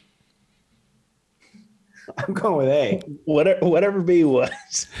reproduction. I'm going with A. Whatever B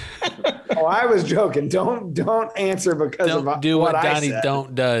was. Oh, I was joking. Don't answer because Don't of do what I Donnie said.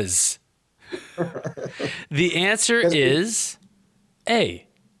 don't does. The answer is A,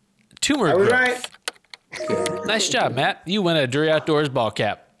 tumor I was growth. right. Nice job, Matt. You win a Drury Outdoors ball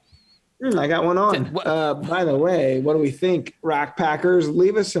cap. I got one on. By the way, what do we think, Rack Packers?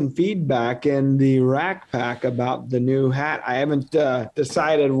 Leave us some feedback in the Rack Pack about the new hat. I haven't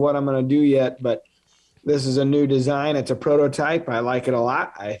decided what I'm going to do yet, but this is a new design. It's a prototype. I like it a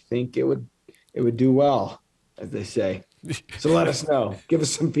lot. I think it would do well, as they say. So let us know. Give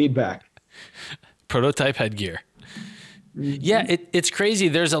us some feedback. Prototype headgear. Yeah, it's crazy.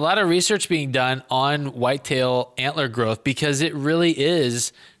 There's a lot of research being done on whitetail antler growth because it really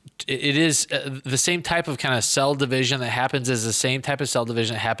is. It is the same type of kind of cell division that happens as the same type of cell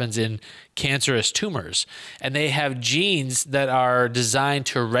division that happens in cancerous tumors. And they have genes that are designed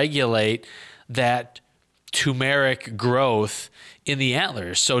to regulate that tumeric growth in the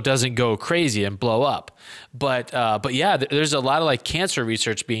antlers so it doesn't go crazy and blow up. But yeah, there's a lot of like cancer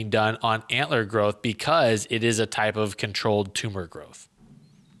research being done on antler growth because it is a type of controlled tumor growth.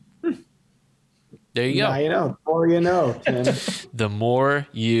 There you go. Now you know. The more you know, Tim. The more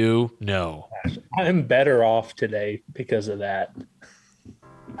you know. I'm better off today because of that.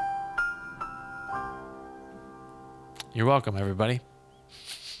 You're welcome, everybody.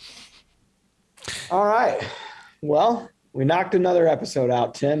 All right. Well, we knocked another episode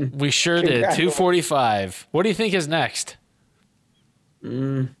out, Tim. We sure did. 245. What do you think is next?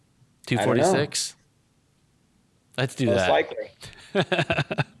 246? Let's do Most that. likely.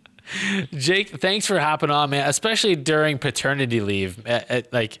 Jake, thanks for hopping on, man, especially during paternity leave.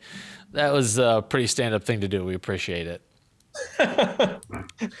 Like, that was a pretty stand-up thing to do. We appreciate it.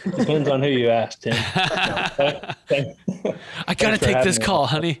 Depends on who you ask, Tim. I got to take this call,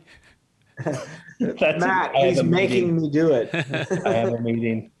 honey. Matt, he's making me do it. I have a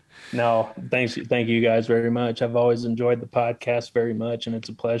meeting. No, thank you guys very much. I've always enjoyed the podcast very much, and it's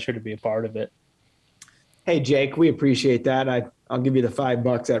a pleasure to be a part of it. Hey, Jake, we appreciate that. I'll give you the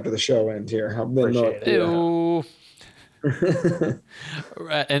 $5 after the show ends here. Appreciate it. Ew.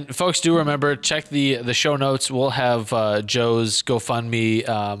 And folks, do remember, check the show notes. We'll have Joe's GoFundMe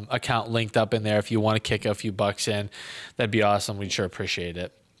account linked up in there if you want to kick a few bucks in. That'd be awesome. We'd sure appreciate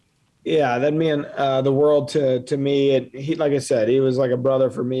it. Yeah, that meant the world to me. He, like I said, he was like a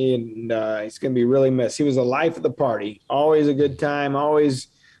brother for me, and he's going to be really missed. He was the life of the party. Always a good time. Always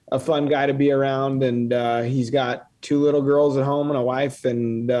a fun guy to be around. And he's got 2 little girls at home and a wife,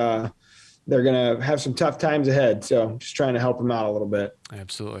 and they're going to have some tough times ahead. So just trying to help them out a little bit.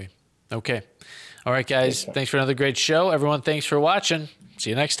 Absolutely. Okay. All right, guys. Thanks for another great show. Everyone, thanks for watching. See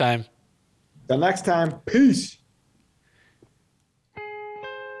you next time. Till next time. Peace.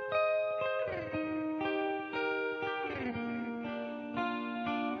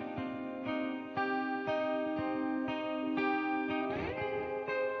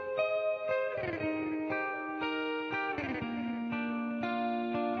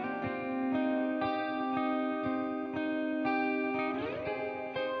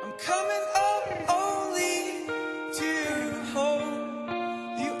 Coming up only to hold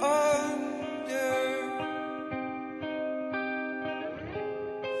you under,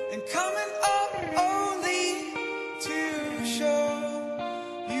 and coming up only to show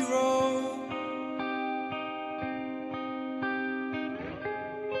you wrong,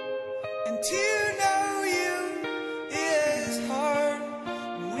 and to know you is hard,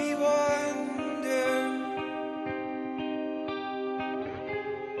 and we wonder.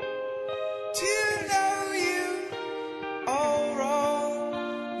 To know you all wrong,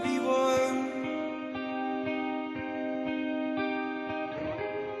 we won.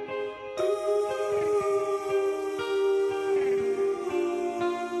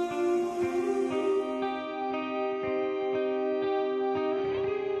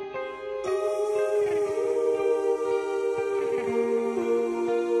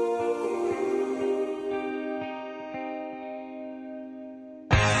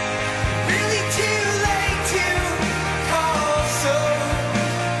 Really too late to call, so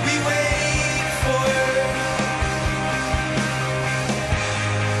we wait for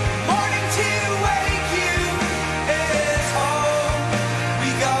morning to wake you is all we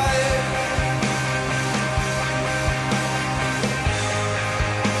got.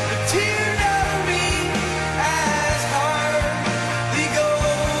 But to know me as hardly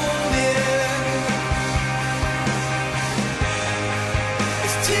golden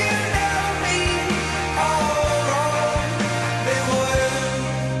is to know me all wrong, they would.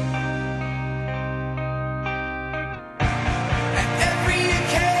 At every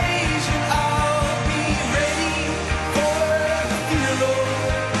occasion I'll be ready for the funeral.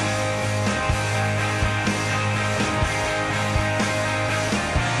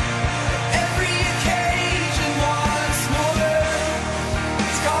 Every occasion once more,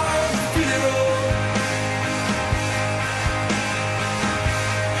 scarred funeral.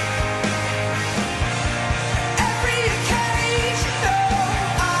 Every occasion, oh,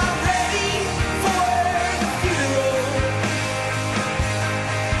 I'm ready for the funeral.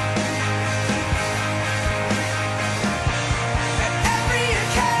 At every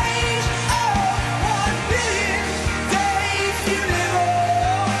occasion, oh, 1 billion day funeral.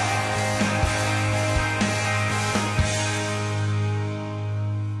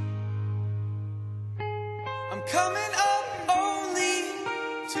 I'm coming up only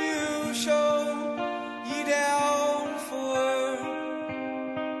to show you down for,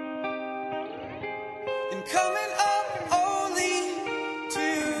 and coming up only to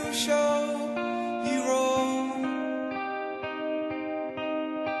show you wrong.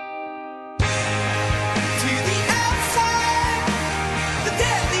 To the outside, the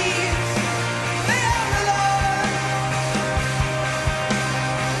dead leaves, they are alive,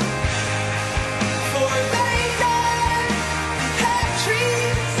 for they die, hang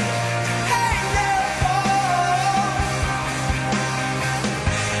trees, hang their fall.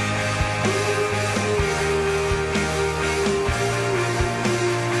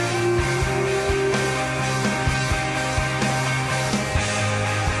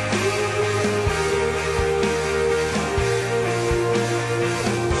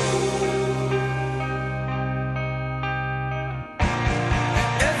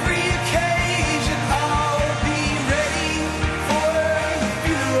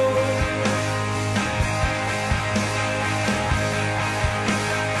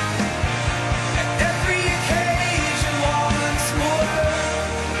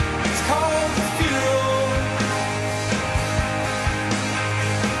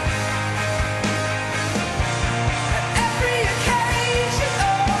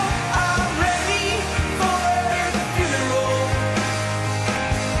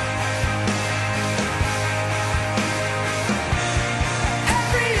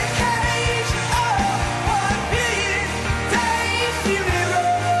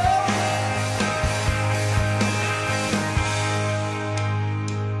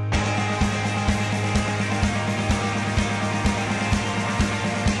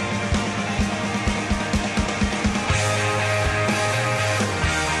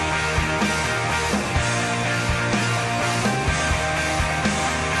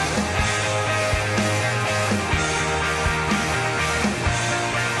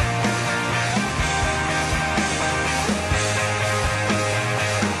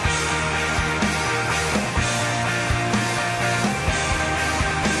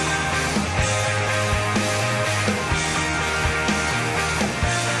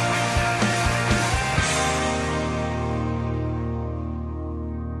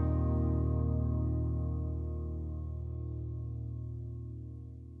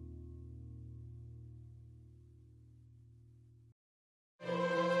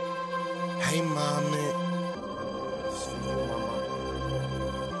 Hey, mommy.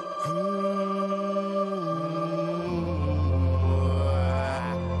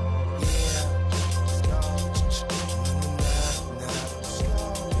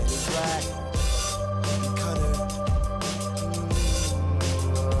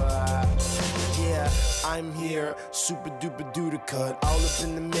 I'm here, super duper duper cut, all up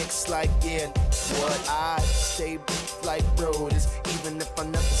in the mix like yeah. What I stay like roaders, even if I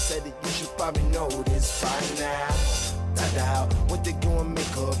never said it, you should probably know this by now. Ta-da, what they gonna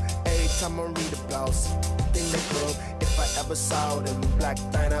make up? Every time I read about they make up. If I ever saw them, black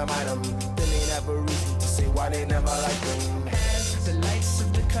dynamite them, then they'd have a reason to say why they never like them. As the lights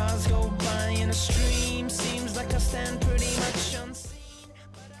of the cars go by in a stream, seems like I stand pretty much unseen.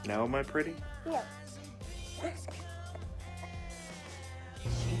 Now am I pretty? Yeah.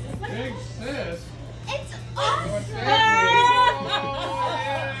 Big sis. It's awesome!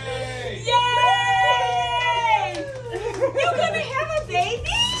 Yay! You gonna have a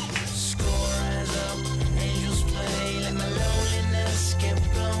baby? Score as up, angels play, let my loneliness get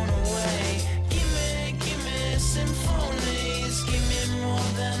blown away. Give me symphonies, give me more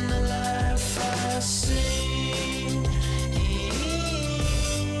than the life I sing.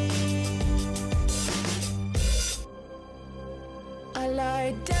 I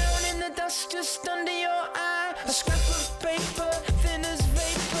lie down in the dust just under your eye. A scrap of paper, thin as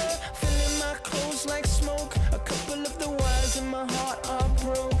vapor, filling my clothes like smoke. A couple of the wires in my heart are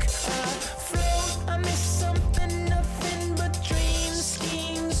broke. I float, I miss something, nothing but dreams,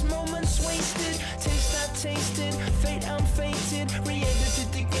 schemes, moments wasted. Taste I tasted, fate I'm fated,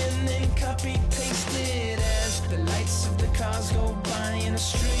 re-edited again and copy pasted. As the lights of the cars go by in a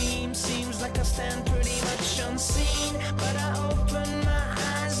stream, seems like I stand pretty much unseen, but I open my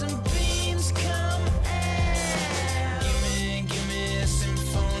eyes and beams come out. Give me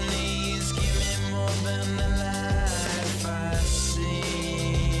symphonies, give me more than the life I see.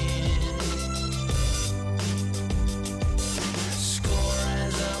 Score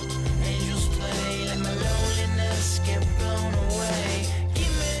as up, angels play, let my loneliness get blown away.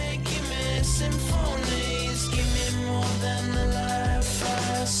 Give me symphonies, give me more than the life I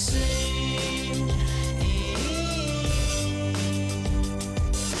see.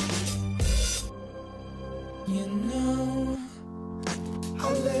 You know, I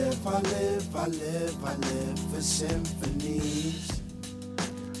live for symphonies.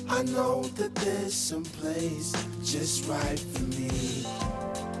 I know that there's some place just right for me.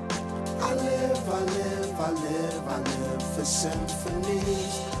 I live for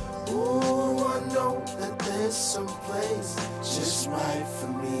symphonies. Ooh, I know that there's some place just right for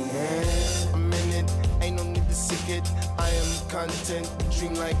me. Yeah. I'm in it, ain't no need to seek it. I am content,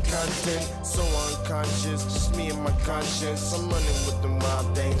 dream like content. So unconscious, just me and my conscience. I'm running with the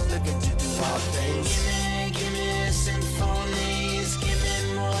wild things, looking to do wild things. Give me symphonies, give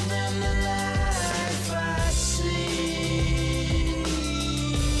me more than the life I see.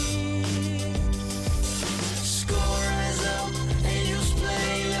 Score as up, angels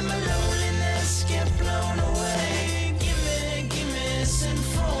play, let my loneliness get blown away. Give me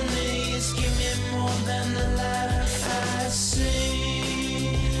symphonies, give me more than the life I see.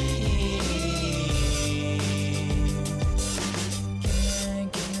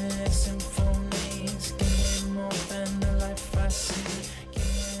 Give me symphonies, give me more than the life I see. Give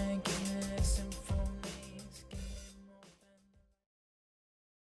me symphonies, give me more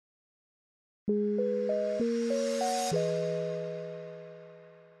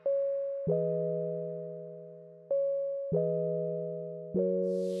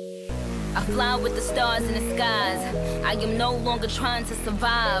I fly with the stars in the skies. I am no longer trying to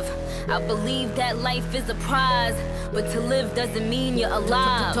survive. I believe that life is a prize, but to live doesn't mean you're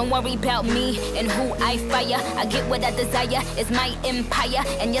alive. Don't worry about me and who I fire. I get what I desire, it's my empire.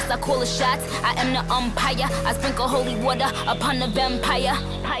 And yes, I call the shots, I am the umpire. I sprinkle holy water upon the vampire.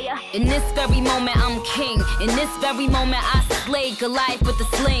 In this very moment, I'm king. In this very moment, I slay Goliath with a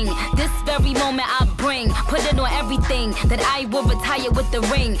sling. This very moment, I put it on everything. That I will retire with the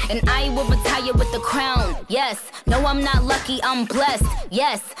ring, and I will retire with the crown. Yes, no, I'm not lucky, I'm blessed.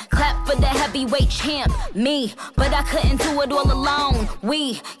 Yes, clap for the heavyweight champ, me. But I couldn't do it all alone.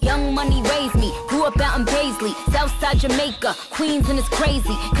 We, Young Money raised me. Grew up out in Paisley, Southside Jamaica, Queens, and it's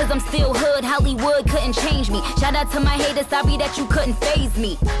crazy. Cause I'm still hood, Hollywood couldn't change me. Shout out to my haters, sorry that you couldn't faze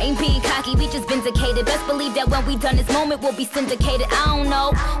me. Ain't being cocky, we just vindicated. Best believe that when we done this moment, we'll be syndicated. I don't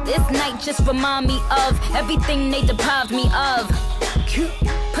know, this night just remind me of everything they deprived me of.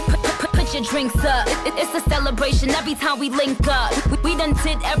 Put get your drinks up. It's a celebration every time we link up. We done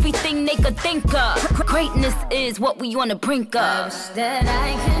did everything they could think of. Greatness is what we on the brink of. I wish that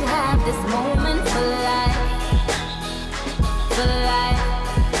I could have this moment for life. For life.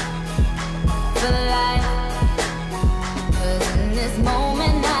 For life. 'Cause in this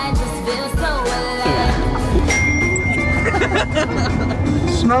moment I just feel so alive.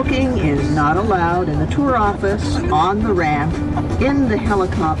 Smoking is not allowed in the tour office, on the ramp, in the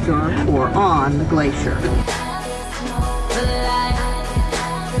helicopter, or on the glacier. For life.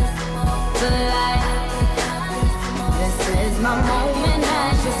 For life. This is my moment,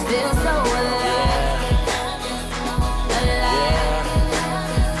 I just feel so alive. Alive.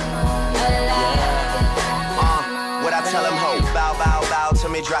 Alive. What I tell him, ho, bow, bow, bow to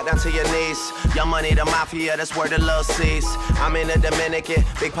me, drop down to your knees. Young Money, the mafia, that's where the love sees. I'm in the Dominican,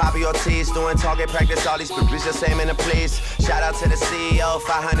 Big Papi Ortiz, doing target practice, all these bitches just aiming to please. Shout out to the CEO,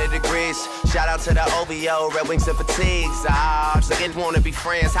 500 degrees. Shout out to the OVO, Red Wings and Fatigues. Just like wanna be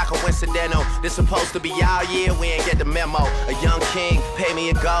friends, how coincidental. This supposed to be our year, we ain't get the memo. A young king, pay me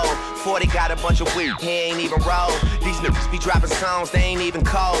a gold. 40 got a bunch of weed, he ain't even roll. These niggas be dropping songs, they ain't even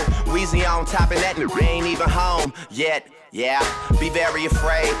cold. Weezy on top of that, they ain't even home yet. Yeah, be very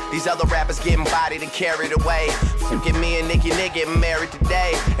afraid. These other rappers getting bodied and carried away. Fucking me and Nicki getting married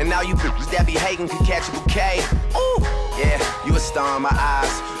today. And now you bitches that be hating can catch a bouquet. Ooh, yeah, you a star in my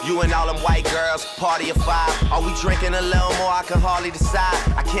eyes. You and all them white girls, party of 5. Are we drinking a little more? I can hardly decide.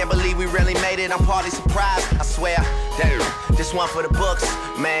 I can't believe we really made it, I'm partly surprised. I swear, damn, this one for the books,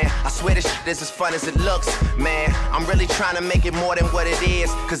 man. I swear this shit is as fun as it looks, man. I'm really trying to make it more than what it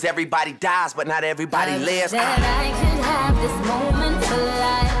is. Cause everybody dies, but not everybody lives. That I could have this moment for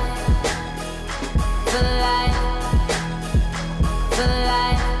life. For life. For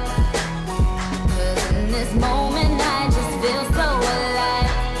life. 'Cause in this moment I just feel so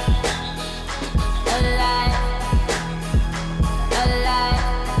alive. Alive. Alive.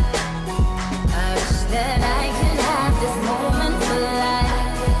 I wish that I could have this moment for life.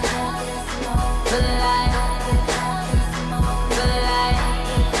 For life. For life.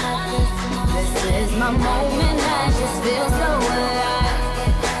 This is my moment, I just feel so alive.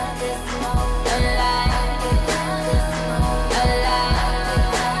 Alive. Alive.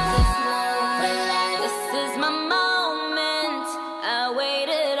 This is my moment. I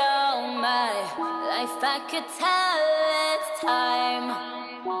waited all my life. I could tell it's time.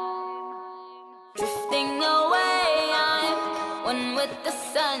 Drifting away, I'm one with the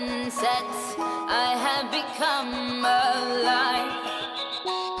sunset. I have become alive.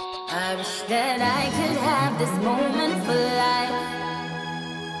 I wish that I could have this moment for life.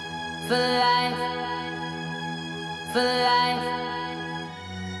 For life. For life.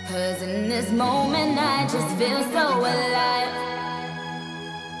 'Cause in this moment I just feel so alive.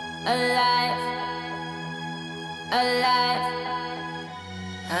 Alive. Alive.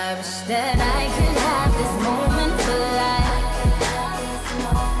 I wish that I could have this moment for life.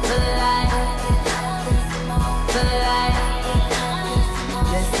 For life. For life.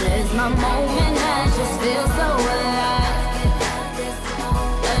 This is my moment, I just feel so alive.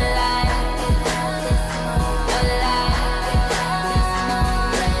 Alive. Alive.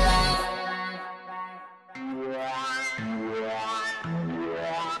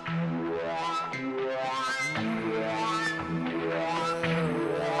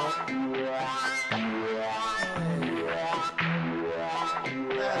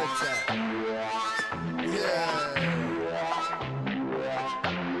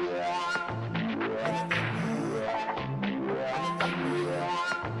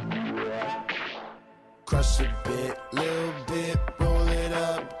 Crush a bit, little bit, roll it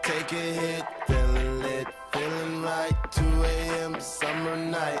up, take a hit, feeling lit, feeling right, 2 a.m. summer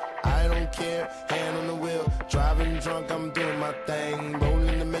night, I don't care, hand on the wheel, driving drunk, I'm doing my thing,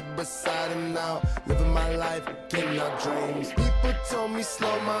 rolling the mid beside him now, living my life, getting our dreams, people told me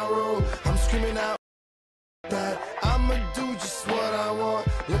slow my roll, I'm screaming out that I'ma do just what I want,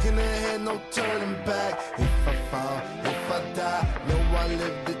 looking ahead, no turning back, if I fall, if I die, know I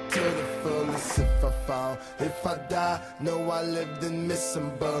lived it to the fullest, if I fall, if I die, know I lived and missed some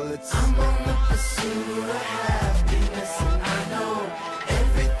bullets. I'm on the pursuit of happiness, and I know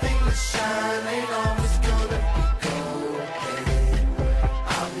everything that shine ain't always gonna be gold. Hey,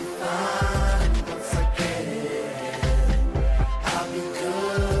 I'll be fine once I get it. I'll be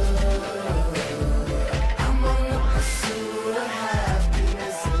good. I'm on the pursuit of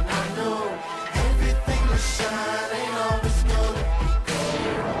happiness, and I know everything that shine ain't always gonna be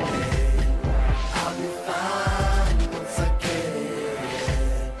gold. Hey, I'll be fine once I get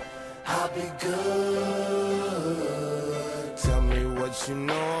it. I'll be good. Tell me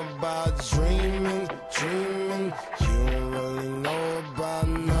know about dreaming, dreaming. You don't really know about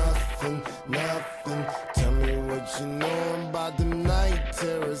nothing, nothing. Tell me what you know about the night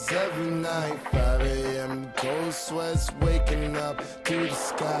terrors every night. 5 a.m. cold sweats waking up to the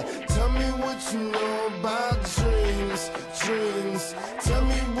sky. Tell me what you know about dreams, dreams. Tell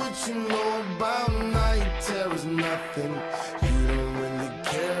me what you know about night terrors, nothing. You don't really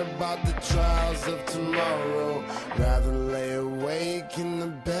care about the trials of tomorrow. Rather lay awake in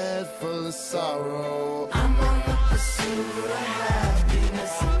the bed full of sorrow. I'm on the pursuit of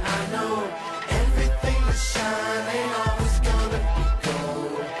happiness, and I know everything that shine ain't always gonna be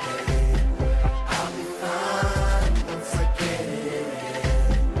gold. Hey, I'll be fine once I get it.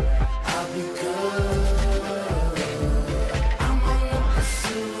 I'll be good. I'm on the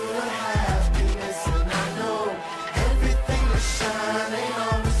pursuit of happiness, and I know everything that shine ain't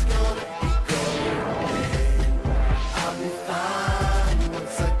always gonna be gold. Hey, I'll be fine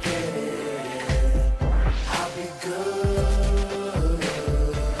once I get it. I'll be good.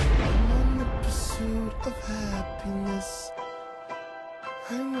 I'm on the pursuit of happiness.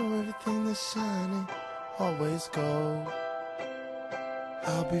 I know everything that's shining always gold.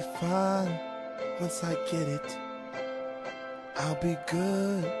 I'll be fine once I get it. I'll be good.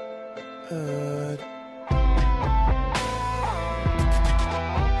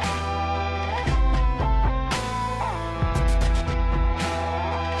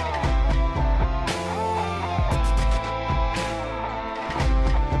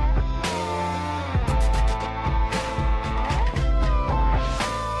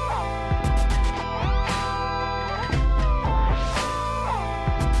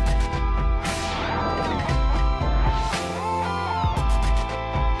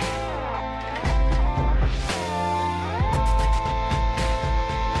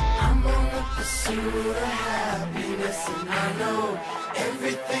 I'm on the pursuit of happiness, and I know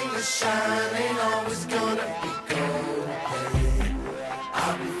everything that shine ain't always gonna be gold. Hey,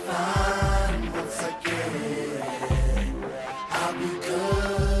 I'll be fine once I get it. I'll be good.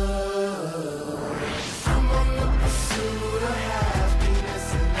 I'm on the pursuit of happiness,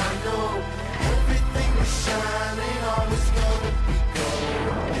 and I know everything that shine ain't always gonna be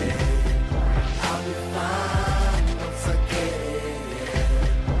gold. Hey, I'll be fine once I get it.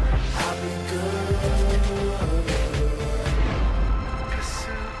 I'll be good.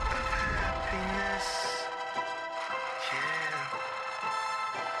 Pursuit of happiness, yeah.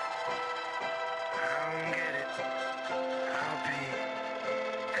 I don't get it. I'll be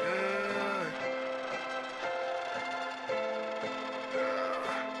good.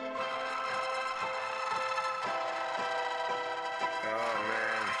 Oh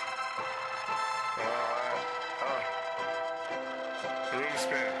man. Room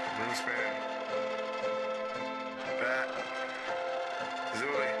spin. That.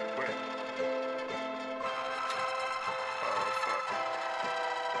 Zooey, wait. Oh fuck.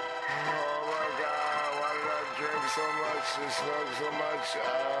 Oh my god, why did I drink so much and smoke so much?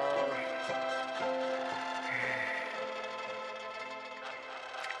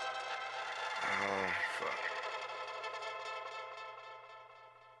 Oh fuck.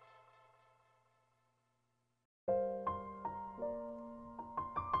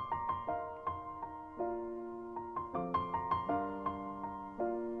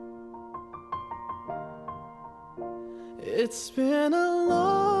 It's been a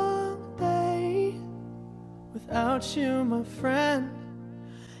long day without you, my friend,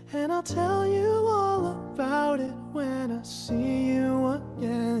 and I'll tell you all about it when I see you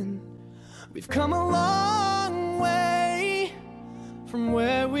again. We've come a long way from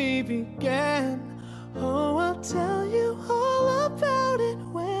where we began. Oh, I'll tell you all about it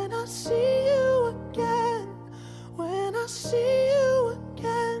when I see you again. When I see you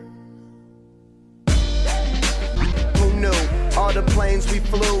again. Who knew? All the planes we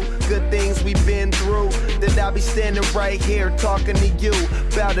flew, good things we've been through, that I'll be standing right here talking to you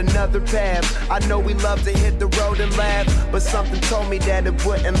about another path. I know we love to hit the road and laugh, but something told me that it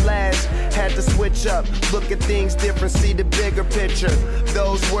wouldn't last. Had to switch up, look at things different, see the bigger picture.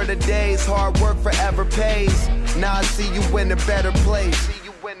 Those were the days, hard work forever pays. Now I see you in a better place.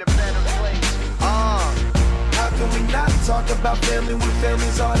 How can we not talk about family when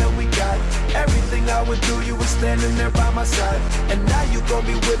family's all that we got? Everything I would do, you were standing there by my side, and now you gon'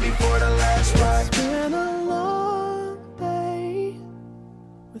 be with me for the last ride. It's been a long day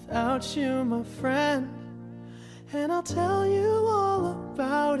without you, my friend, and I'll tell you all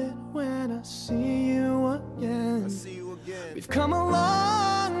about it when I see you again. We've come a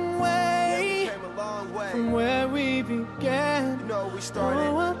long way, from where we began. You know we started.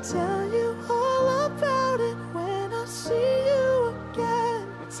 Oh, I'll tell you all about it when I see you again.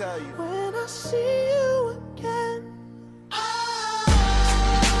 tell you. When I see you again.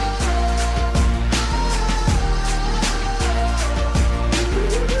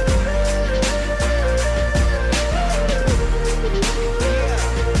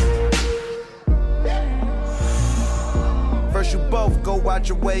 First you both go out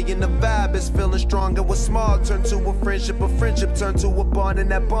your way and the vibe is feeling strong. And what's small turn to a friendship turn to a bond.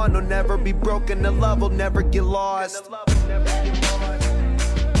 And that bond will never be broken, the love will never get lost.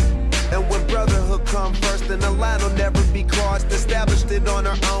 And when brotherhood come first, then the line will never be crossed. Established it on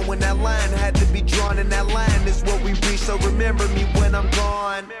our own when that line had to be drawn. And that line is what we reach, so remember me when I'm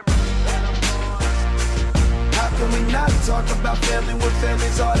gone. How can we not talk about family when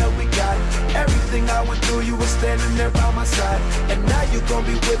family's all that we got? Everything I went through, you were standing there by my side. And now you gon'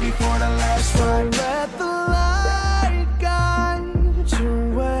 be with me for the last ride. Let the light guide your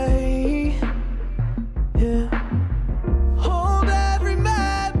way. Yeah. Hold every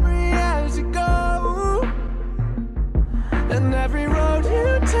memory as you go. And every road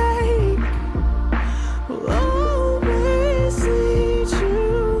you take will always lead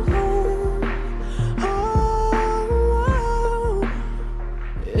you home. Oh,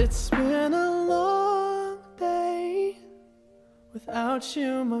 it's been a long day without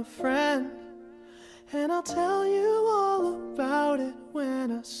you, my friend. And I'll tell you all about it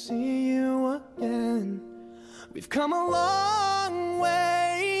when I see you again. We've come a long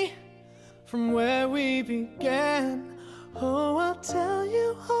way from where we began. Oh, I'll tell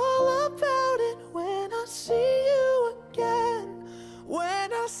you all about it when I see you again.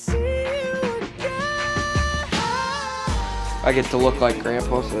 When I see you again. I get to look like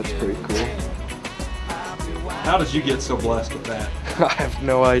Grandpa, so that's pretty cool. How did you get so blessed with that? I have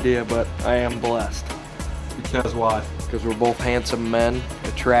no idea, but I am blessed. Because why? Because we're both handsome men,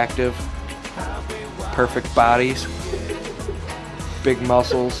 attractive, perfect bodies, big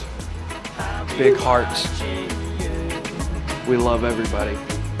muscles, big hearts. We love everybody.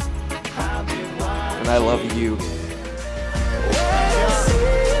 And I love you.